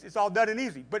 easy. It's all done and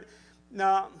easy. But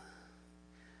no,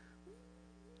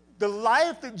 the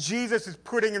life that Jesus is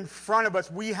putting in front of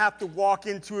us, we have to walk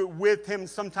into it with him.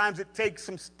 Sometimes it takes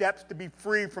some steps to be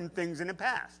free from things in the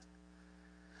past.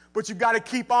 But you've got to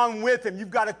keep on with him.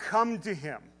 You've got to come to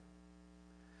him.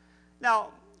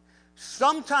 Now,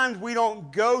 sometimes we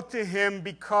don't go to him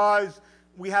because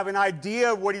we have an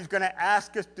idea of what he's going to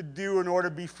ask us to do in order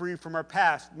to be free from our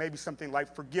past. Maybe something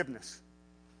like forgiveness.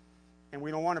 And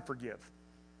we don't want to forgive.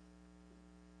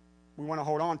 We want to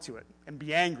hold on to it and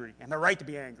be angry, and the right to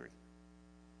be angry.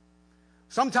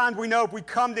 Sometimes we know if we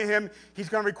come to him, he's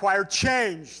going to require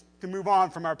change to move on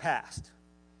from our past.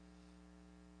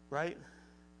 Right?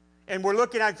 And we're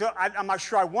looking at, I'm not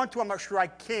sure I want to, I'm not sure I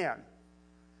can.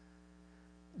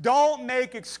 Don't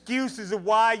make excuses of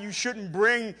why you shouldn't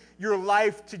bring your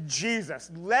life to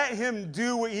Jesus. Let him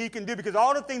do what he can do, because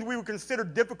all the things we would consider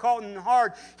difficult and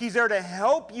hard, he's there to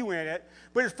help you in it,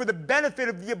 but it's for the benefit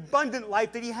of the abundant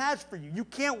life that he has for you. You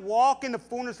can't walk in the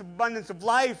fullness of abundance of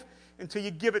life until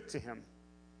you give it to him.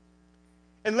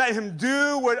 And let him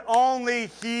do what only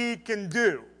he can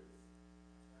do.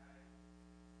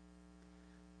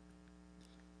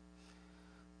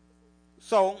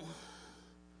 So,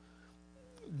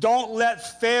 don't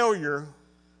let failure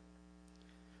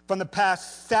from the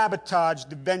past sabotage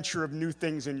the venture of new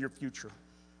things in your future.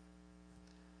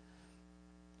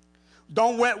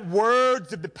 Don't let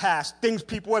words of the past, things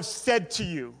people have said to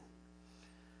you,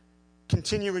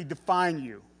 continually define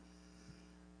you.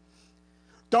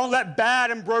 Don't let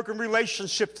bad and broken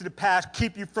relationships of the past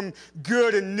keep you from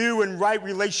good and new and right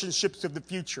relationships of the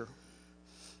future.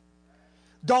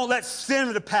 Don't let sin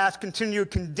of the past continue to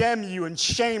condemn you and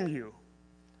shame you.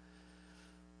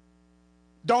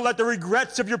 Don't let the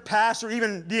regrets of your past or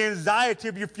even the anxiety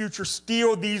of your future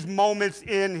steal these moments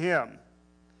in him.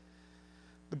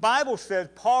 The Bible says,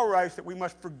 Paul writes, that we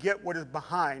must forget what is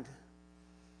behind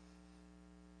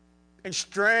and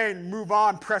strain, move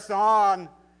on, press on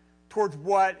towards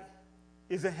what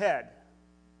is ahead.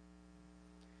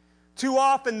 Too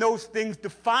often those things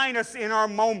define us in our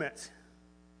moments.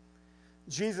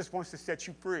 Jesus wants to set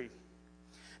you free.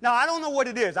 Now, I don't know what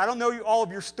it is. I don't know all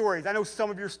of your stories. I know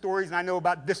some of your stories, and I know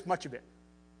about this much of it.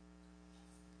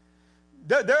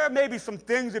 There are maybe some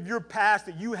things of your past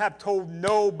that you have told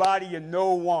nobody and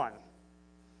no one,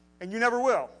 and you never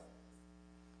will.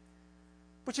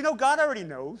 But you know, God already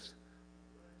knows.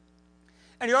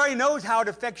 And he already knows how it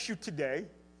affects you today,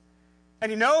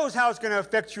 and he knows how it's going to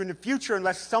affect you in the future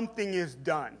unless something is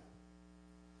done.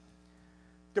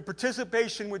 The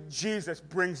participation with Jesus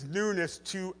brings newness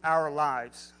to our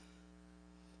lives.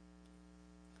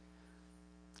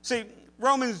 See,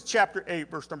 Romans chapter 8,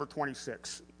 verse number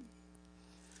 26.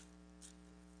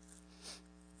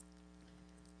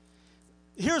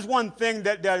 Here's one thing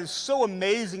that is so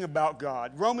amazing about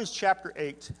God. Romans chapter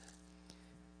 8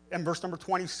 and verse number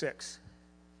 26.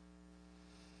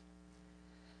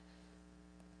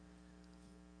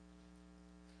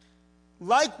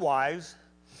 Likewise,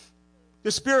 the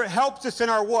Spirit helps us in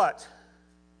our what?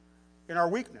 In our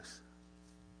weakness.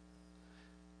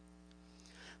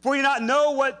 For we do not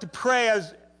know what to pray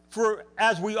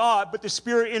as we ought, but the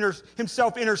Spirit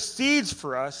himself intercedes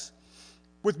for us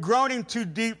with groaning too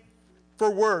deep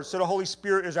for words. So the Holy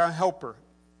Spirit is our helper.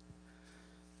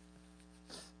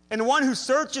 And the one who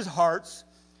searches hearts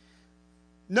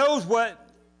knows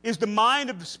what is the mind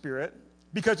of the Spirit,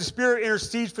 because the Spirit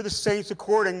intercedes for the saints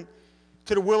according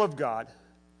to the will of God.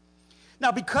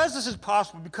 Now, because this is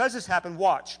possible, because this happened,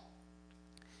 watch.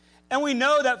 And we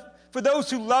know that for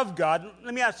those who love God,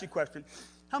 let me ask you a question.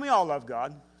 How many of y'all love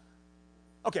God?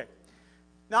 Okay.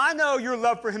 Now, I know your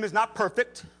love for him is not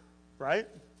perfect, right?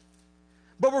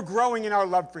 But we're growing in our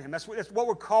love for him. That's what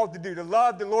we're called to do, to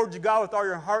love the Lord your God with all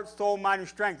your heart, soul, mind, and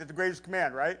strength. That's the greatest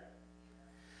command, right?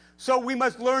 So we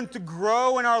must learn to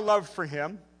grow in our love for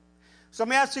him. So let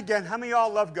me ask you again, how many of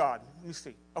y'all love God? Let me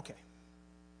see. Okay.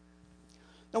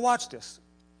 Now watch this.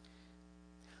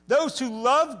 Those who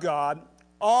love God,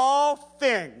 all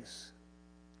things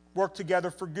work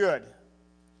together for good.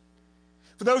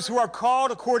 For those who are called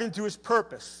according to his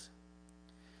purpose.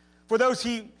 For those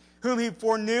whom he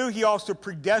foreknew, he also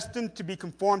predestined to be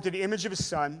conformed to the image of his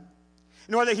Son,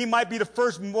 in order that he might be the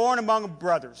firstborn among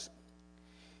brothers.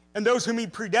 And those whom he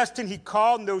predestined, he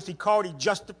called, and those he called, he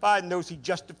justified, and those he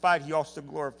justified, he also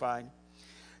glorified.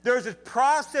 There is a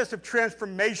process of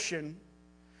transformation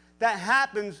that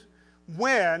happens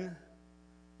when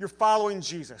you're following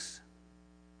Jesus.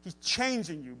 He's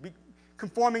changing you,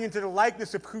 conforming into the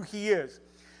likeness of who he is.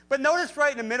 But notice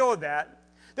right in the middle of that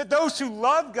those who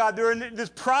love God, they're in this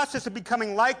process of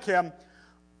becoming like him.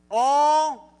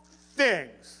 All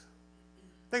things,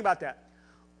 think about that.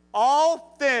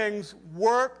 All things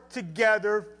work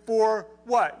together for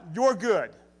what? Your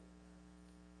good.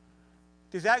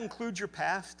 Does that include your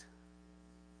past?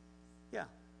 Yeah.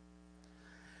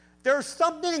 There's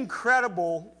something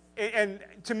incredible, and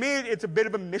to me it's a bit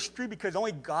of a mystery because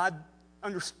only God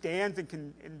understands and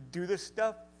can do this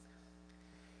stuff.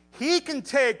 He can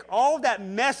take all that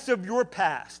mess of your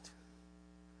past,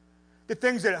 the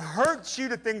things that hurt you,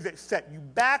 the things that set you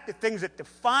back, the things that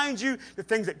defined you, the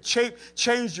things that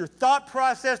changed your thought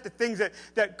process, the things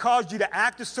that caused you to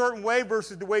act a certain way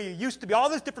versus the way you used to be, all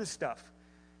this different stuff.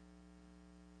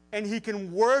 And he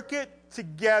can work it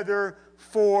together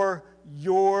for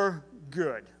your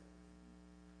good.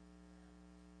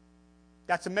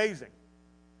 That's amazing.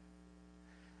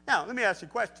 Now, let me ask you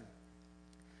a question.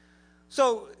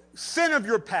 So, sin of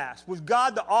your past, was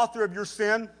God the author of your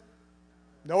sin?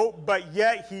 No, but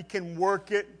yet he can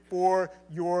work it for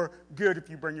your good if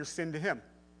you bring your sin to him.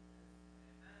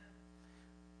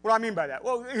 What do I mean by that?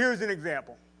 Well, here's an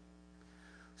example.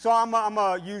 So I'm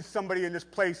going to use somebody in this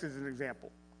place as an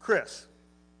example. Chris.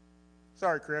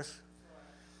 Sorry, Chris.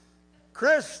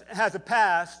 Chris has a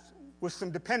past with some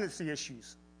dependency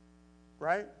issues,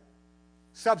 right?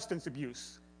 Substance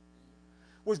abuse.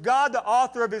 Was God the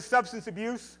author of his substance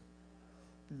abuse?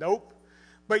 Nope.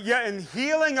 But yet in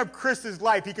healing of Chris's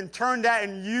life, he can turn that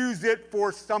and use it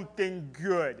for something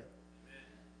good. Amen.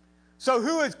 So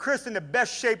who is Chris in the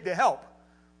best shape to help?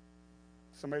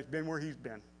 Somebody's been where he's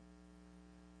been.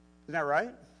 Isn't that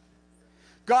right?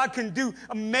 God can do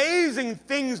amazing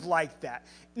things like that.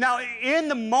 Now, in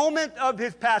the moment of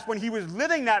his past, when he was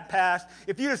living that past,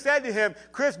 if you'd have said to him,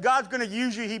 Chris, God's going to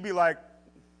use you, he'd be like,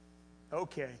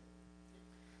 okay.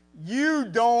 You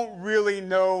don't really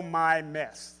know my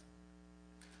mess.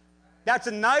 That's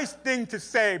a nice thing to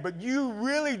say, but you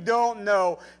really don't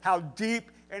know how deep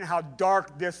and how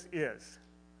dark this is.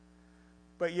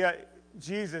 But yet,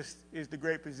 Jesus is the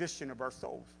great physician of our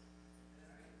souls.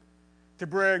 To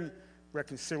bring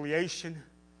reconciliation,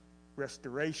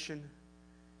 restoration,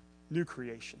 new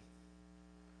creation.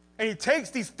 And he takes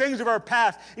these things of our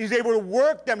past, and he's able to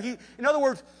work them. In other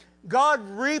words, God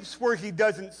reaps where he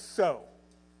doesn't sow.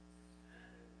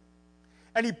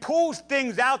 And he pulls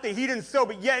things out that he didn't sow,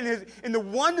 but yet in the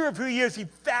wonder of who he is, he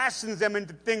fashions them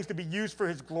into things to be used for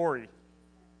his glory.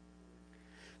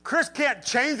 Chris can't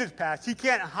change his past. He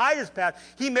can't hide his past.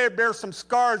 He may bear some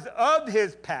scars of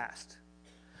his past,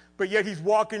 but yet he's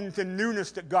walking into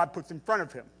newness that God puts in front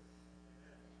of him.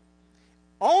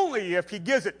 Only if he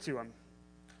gives it to him.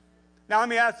 Now let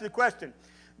me ask you a question.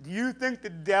 Do you think the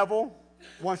devil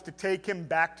wants to take him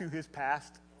back to his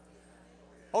past?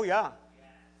 Oh, yeah.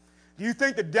 Do you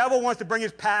think the devil wants to bring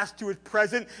his past to his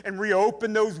present and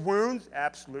reopen those wounds?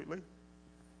 Absolutely.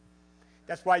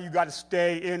 That's why you got to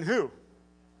stay in who?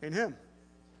 In him.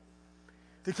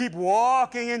 To keep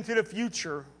walking into the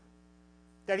future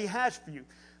that he has for you.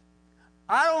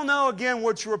 I don't know, again,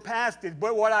 what your past is,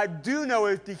 but what I do know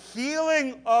is the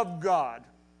healing of God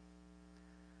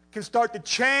can start to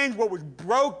change what was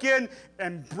broken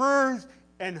and bruised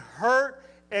and hurt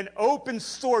and open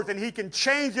sores, and he can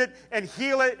change it and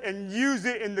heal it and use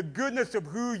it in the goodness of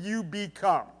who you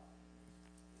become.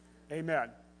 Amen.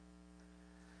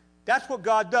 That's what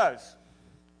God does.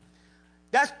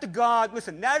 That's the God,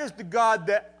 listen, that is the God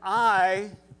that I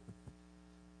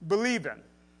believe in.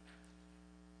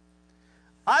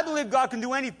 I believe God can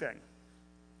do anything.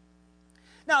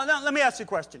 Now, let me ask you a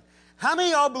question. How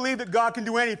many of y'all believe that God can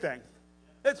do anything?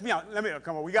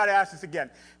 Come on, we got to ask this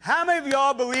again. How many of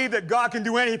y'all believe that God can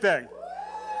do anything?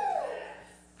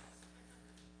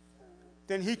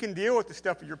 Then he can deal with the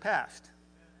stuff of your past.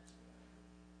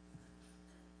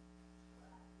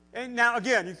 And now,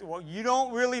 again, you say, well, you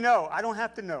don't really know. I don't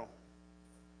have to know.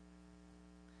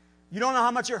 You don't know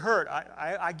how much it hurt.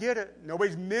 I get it.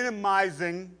 Nobody's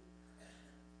minimizing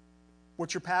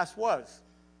what your past was.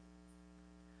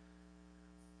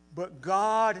 But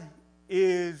God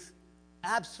is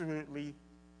absolutely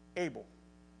able.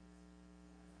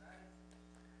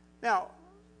 Now,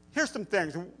 here's some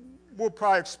things. We'll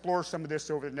probably explore some of this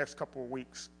over the next couple of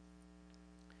weeks.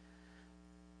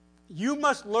 You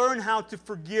must learn how to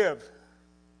forgive.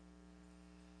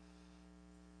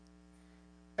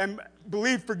 And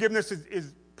believe forgiveness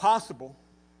is possible.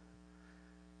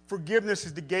 Forgiveness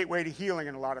is the gateway to healing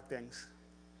in a lot of things.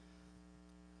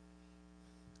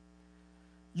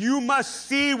 You must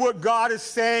see what God is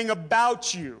saying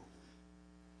about you.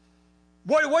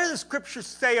 What does the Scripture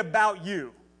say about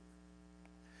you?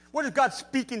 What is God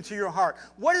speaking to your heart?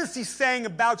 What is he saying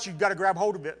about you? You've got to grab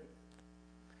hold of it.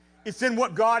 It's in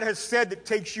what God has said that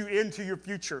takes you into your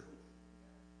future.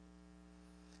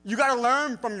 You got to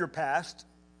learn from your past.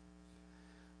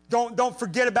 Don't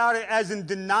forget about it as in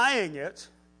denying it,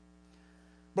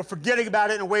 but forgetting about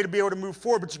it in a way to be able to move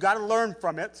forward. But you got to learn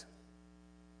from it.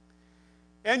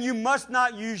 And you must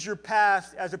not use your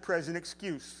past as a present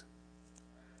excuse.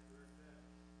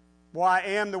 Well, I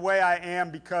am the way I am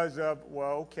because of,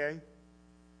 well, okay.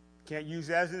 Can't use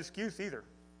that as an excuse either.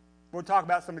 We'll talk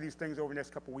about some of these things over the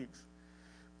next couple weeks.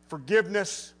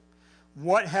 Forgiveness.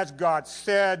 What has God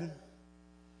said?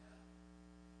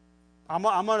 I'm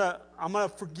gonna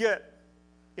forget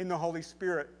in the Holy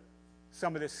Spirit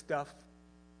some of this stuff.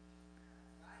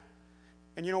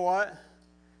 And you know what?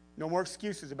 No more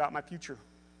excuses about my future.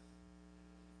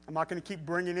 I'm not going to keep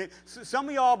bringing it. Some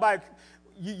of y'all,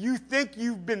 you think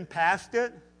you've been past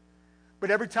it,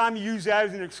 But every time you use that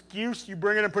as an excuse, you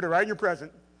bring it and put it right in your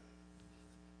present.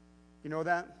 You know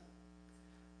that?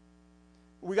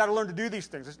 We got to learn to do these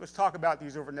things. Let's talk about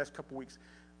these over the next couple weeks.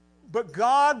 But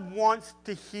God wants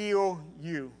to heal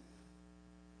you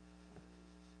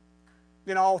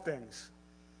in all things.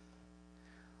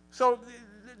 So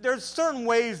there's certain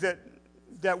ways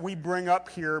that we bring up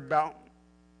here about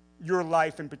your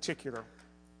life in particular.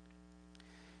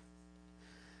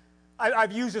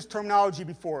 I've used this terminology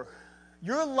before.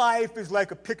 Your life is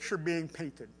like a picture being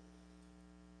painted.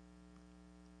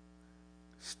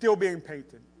 Still being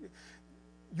painted.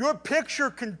 Your picture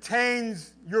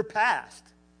contains your past.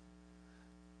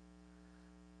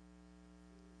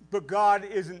 But God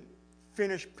isn't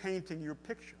finished painting your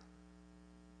picture.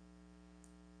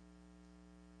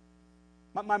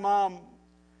 My mom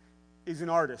is an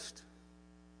artist.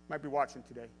 Might be watching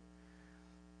today.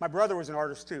 My brother was an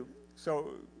artist too.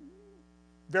 So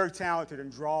very talented in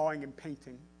drawing and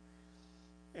painting.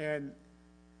 And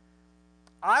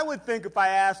I would think if I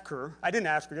asked her, I didn't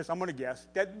ask her this, I'm going to guess,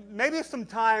 that maybe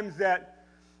sometimes that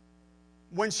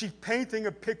when she's painting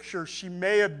a picture, she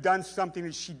may have done something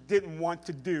that she didn't want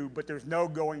to do, but there's no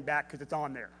going back because it's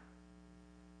on there.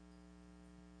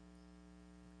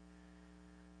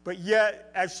 But yet,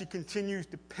 as she continues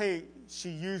to paint, she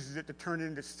uses it to turn it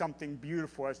into something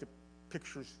beautiful as the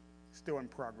picture's still in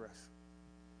progress.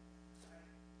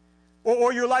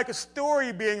 Or you're like a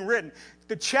story being written.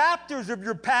 The chapters of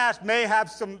your past may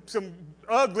have some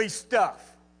ugly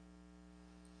stuff.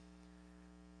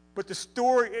 But the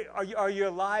story, are you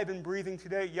alive and breathing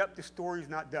today? Yep, the story's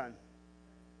not done.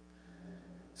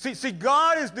 See,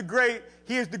 God is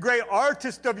He is the great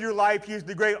artist of your life. He is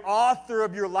the great author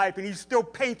of your life, and He's still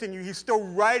painting you. He's still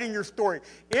writing your story.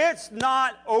 It's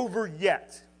not over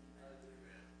yet.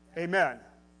 Amen.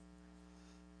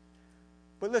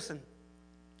 But listen,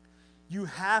 you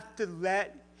have to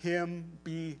let Him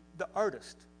be the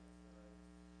artist.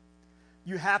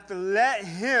 You have to let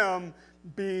Him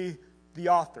be the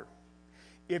author.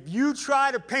 If you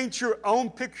try to paint your own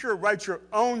picture, write your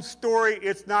own story,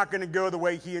 it's not going to go the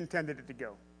way He intended it to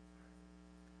go.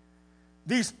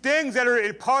 These things that are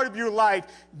a part of your life,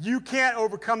 you can't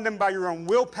overcome them by your own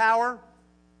willpower.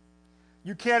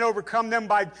 You can't overcome them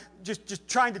by just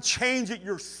trying to change it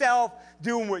yourself,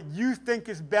 doing what you think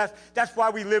is best. That's why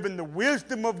we live in the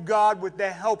wisdom of God with the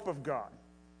help of God.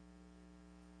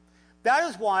 That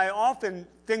is why often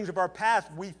things of our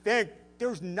past, we think,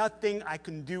 there's nothing I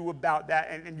can do about that,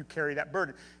 and you carry that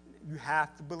burden. You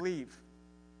have to believe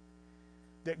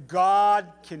that God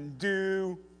can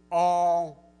do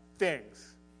all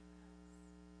things,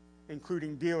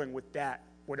 including dealing with that,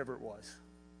 whatever it was.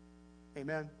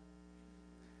 Amen?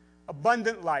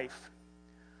 Abundant life.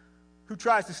 Who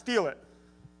tries to steal it?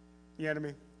 The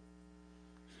enemy.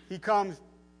 He comes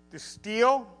to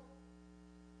steal.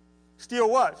 Steal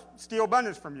what? Steal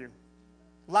abundance from you.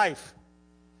 Life.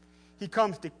 He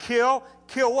comes to kill.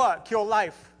 Kill what? Kill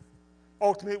life.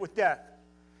 Ultimately with death.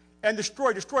 And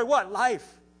destroy. Destroy what?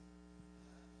 Life.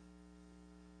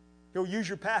 He'll use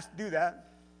your past to do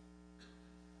that.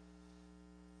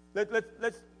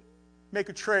 Let's make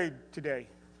a trade today.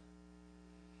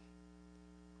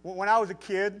 When I was a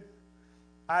kid,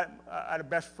 I had a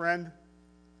best friend,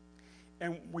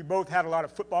 and we both had a lot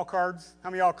of football cards.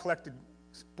 How many of y'all collected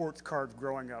sports cards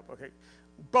growing up? Okay,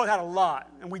 we both had a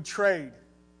lot, and we'd trade.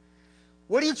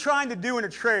 What are you trying to do in a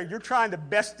trade? You're trying to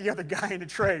best the other guy in a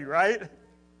trade, right?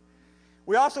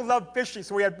 We also loved fishing,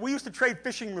 so we used to trade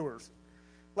fishing lures.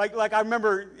 Like I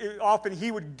remember often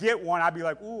he would get one, I'd be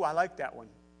like, ooh, I like that one.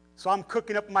 So I'm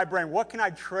cooking up in my brain, what can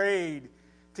I trade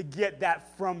to get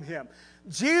that from him?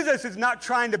 Jesus is not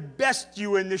trying to best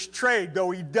you in this trade,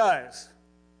 though He does.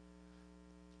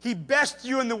 He bests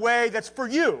you in the way that's for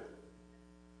you.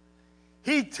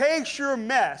 He takes your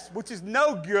mess, which is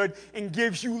no good, and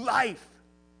gives you life.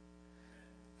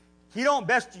 He don't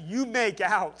best you. You make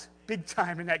out big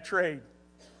time in that trade.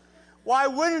 Why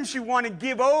wouldn't you want to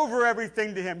give over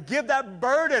everything to Him? Give that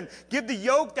burden. Give the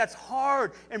yoke that's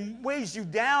hard and weighs you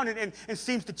down and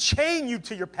seems to chain you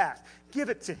to your past. Give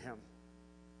it to Him.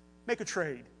 Make a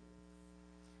trade.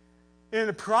 In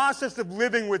the process of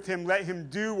living with Him, let Him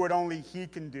do what only He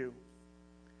can do.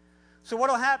 So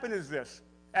what will happen is this.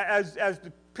 As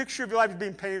the picture of your life is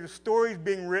being painted, the story is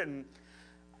being written,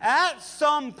 at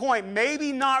some point,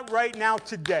 maybe not right now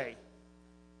today,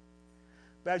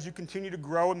 but as you continue to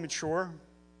grow and mature,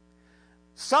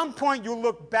 some point you'll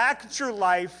look back at your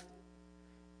life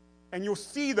and you'll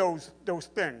see those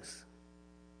things.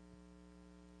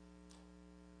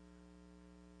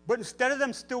 But instead of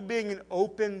them still being an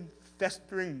open,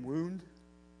 festering wound,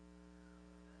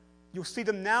 you'll see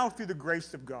them now through the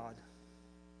grace of God.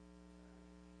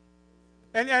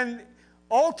 And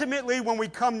ultimately, when we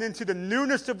come into the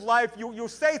newness of life, you'll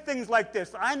say things like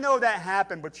this: I know that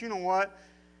happened, but you know what?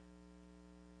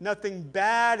 Nothing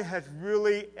bad has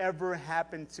really ever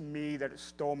happened to me that it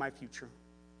stole my future.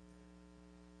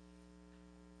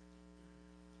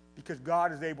 Because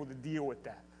God is able to deal with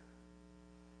that.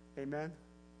 Amen?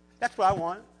 That's what I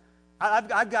want.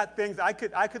 I've got things I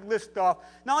could list off.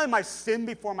 Not only my sin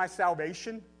before my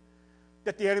salvation,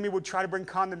 that the enemy would try to bring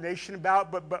condemnation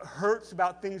about, but hurts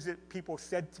about things that people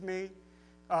said to me.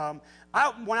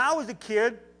 When I was a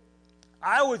kid,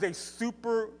 I was a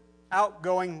super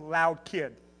outgoing, loud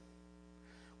kid.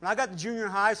 When I got to junior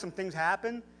high, some things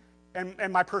happened,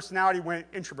 and my personality went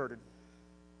introverted.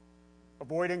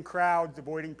 Avoiding crowds,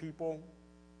 avoiding people.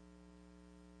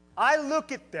 I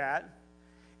look at that,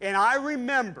 and I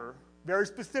remember very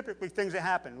specifically things that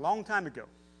happened a long time ago.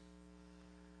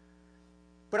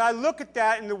 But I look at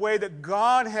that in the way that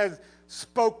God has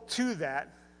spoke to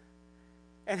that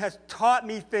and has taught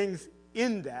me things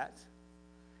in that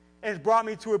and has brought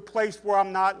me to a place where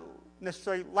I'm not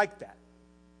necessarily like that.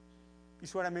 You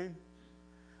see what I mean?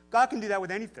 God can do that with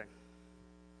anything.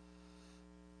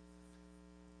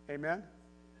 Amen?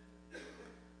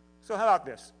 So how about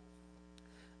this?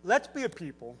 Let's be a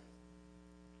people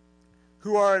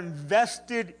who are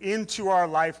invested into our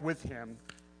life with Him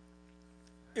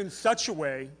in such a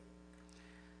way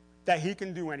that He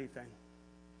can do anything.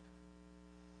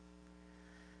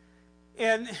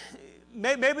 And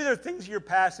maybe there are things in your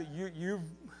past that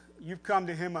you've come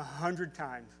to Him 100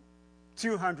 times,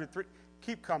 200, 300.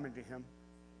 Keep coming to Him.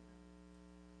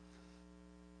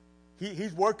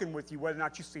 He's working with you, whether or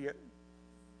not you see it.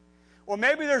 Or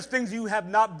maybe there's things you have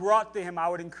not brought to Him. I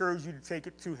would encourage you to take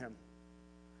it to Him.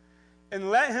 And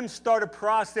let Him start a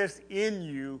process in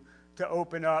you to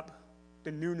open up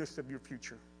the newness of your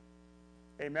future.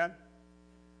 Amen?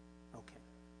 Okay.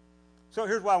 So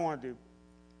here's what I want to do.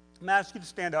 I'm going to ask you to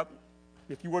stand up.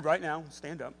 If you would right now,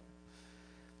 stand up.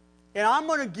 And I'm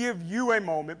going to give you a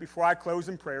moment before I close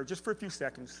in prayer, just for a few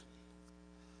seconds.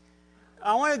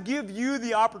 I want to give you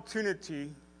the opportunity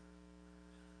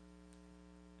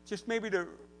just maybe to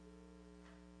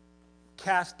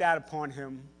cast that upon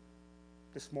Him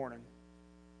this morning.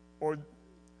 Or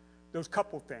those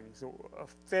couple things, a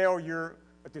failure,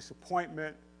 a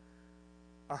disappointment,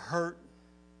 a hurt,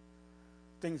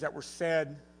 things that were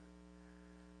said,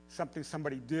 something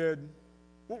somebody did,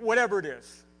 whatever it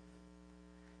is.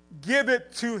 Give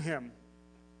it to Him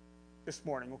this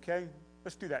morning, okay?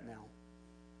 Let's do that now.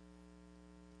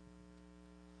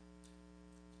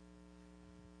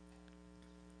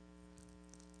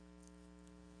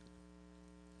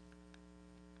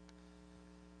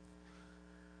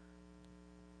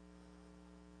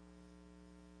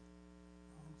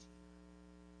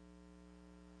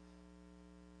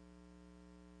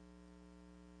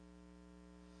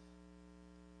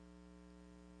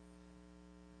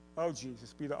 Oh,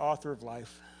 Jesus, be the author of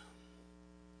life.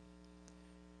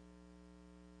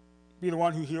 Be the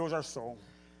one who heals our soul.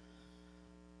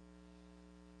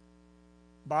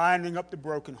 Binding up the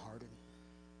brokenhearted.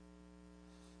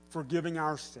 Forgiving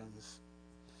our sins.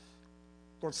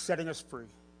 Lord, setting us free.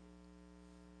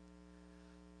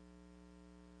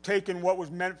 Taking what was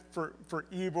meant for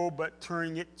evil, but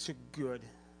turning it to good.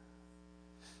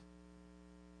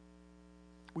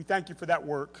 We thank you for that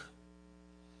work.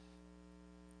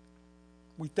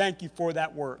 We thank you for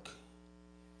that work.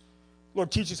 Lord,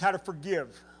 teach us how to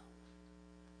forgive.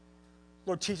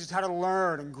 Lord, teach us how to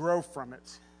learn and grow from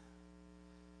it.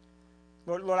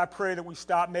 Lord, I pray that we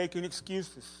stop making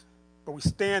excuses, but we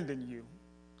stand in you,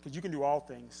 because you can do all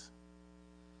things.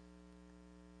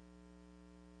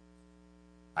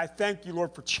 I thank you,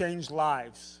 Lord, for changed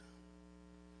lives,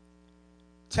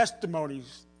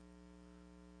 testimonies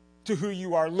to who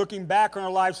you are, looking back on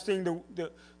our lives, seeing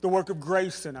the work of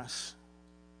grace in us.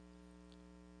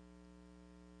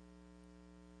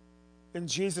 In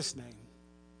Jesus' name.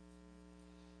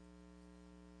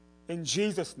 In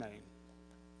Jesus' name.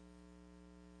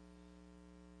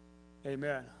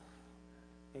 Amen.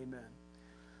 Amen.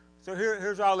 So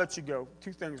here's how I'll let you go.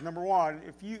 Two things. Number one,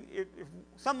 if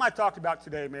something I talked about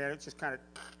today, man, it's just kind of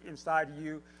inside of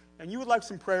you, and you would like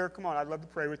some prayer, come on, I'd love to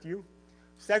pray with you.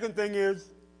 Second thing is,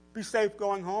 be safe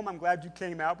going home. I'm glad you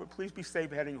came out, but please be safe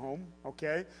heading home,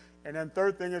 okay? And then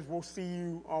third thing is, we'll see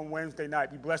you on Wednesday night.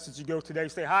 Be blessed as you go today.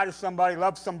 Say hi to somebody,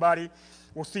 love somebody.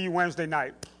 We'll see you Wednesday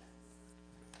night.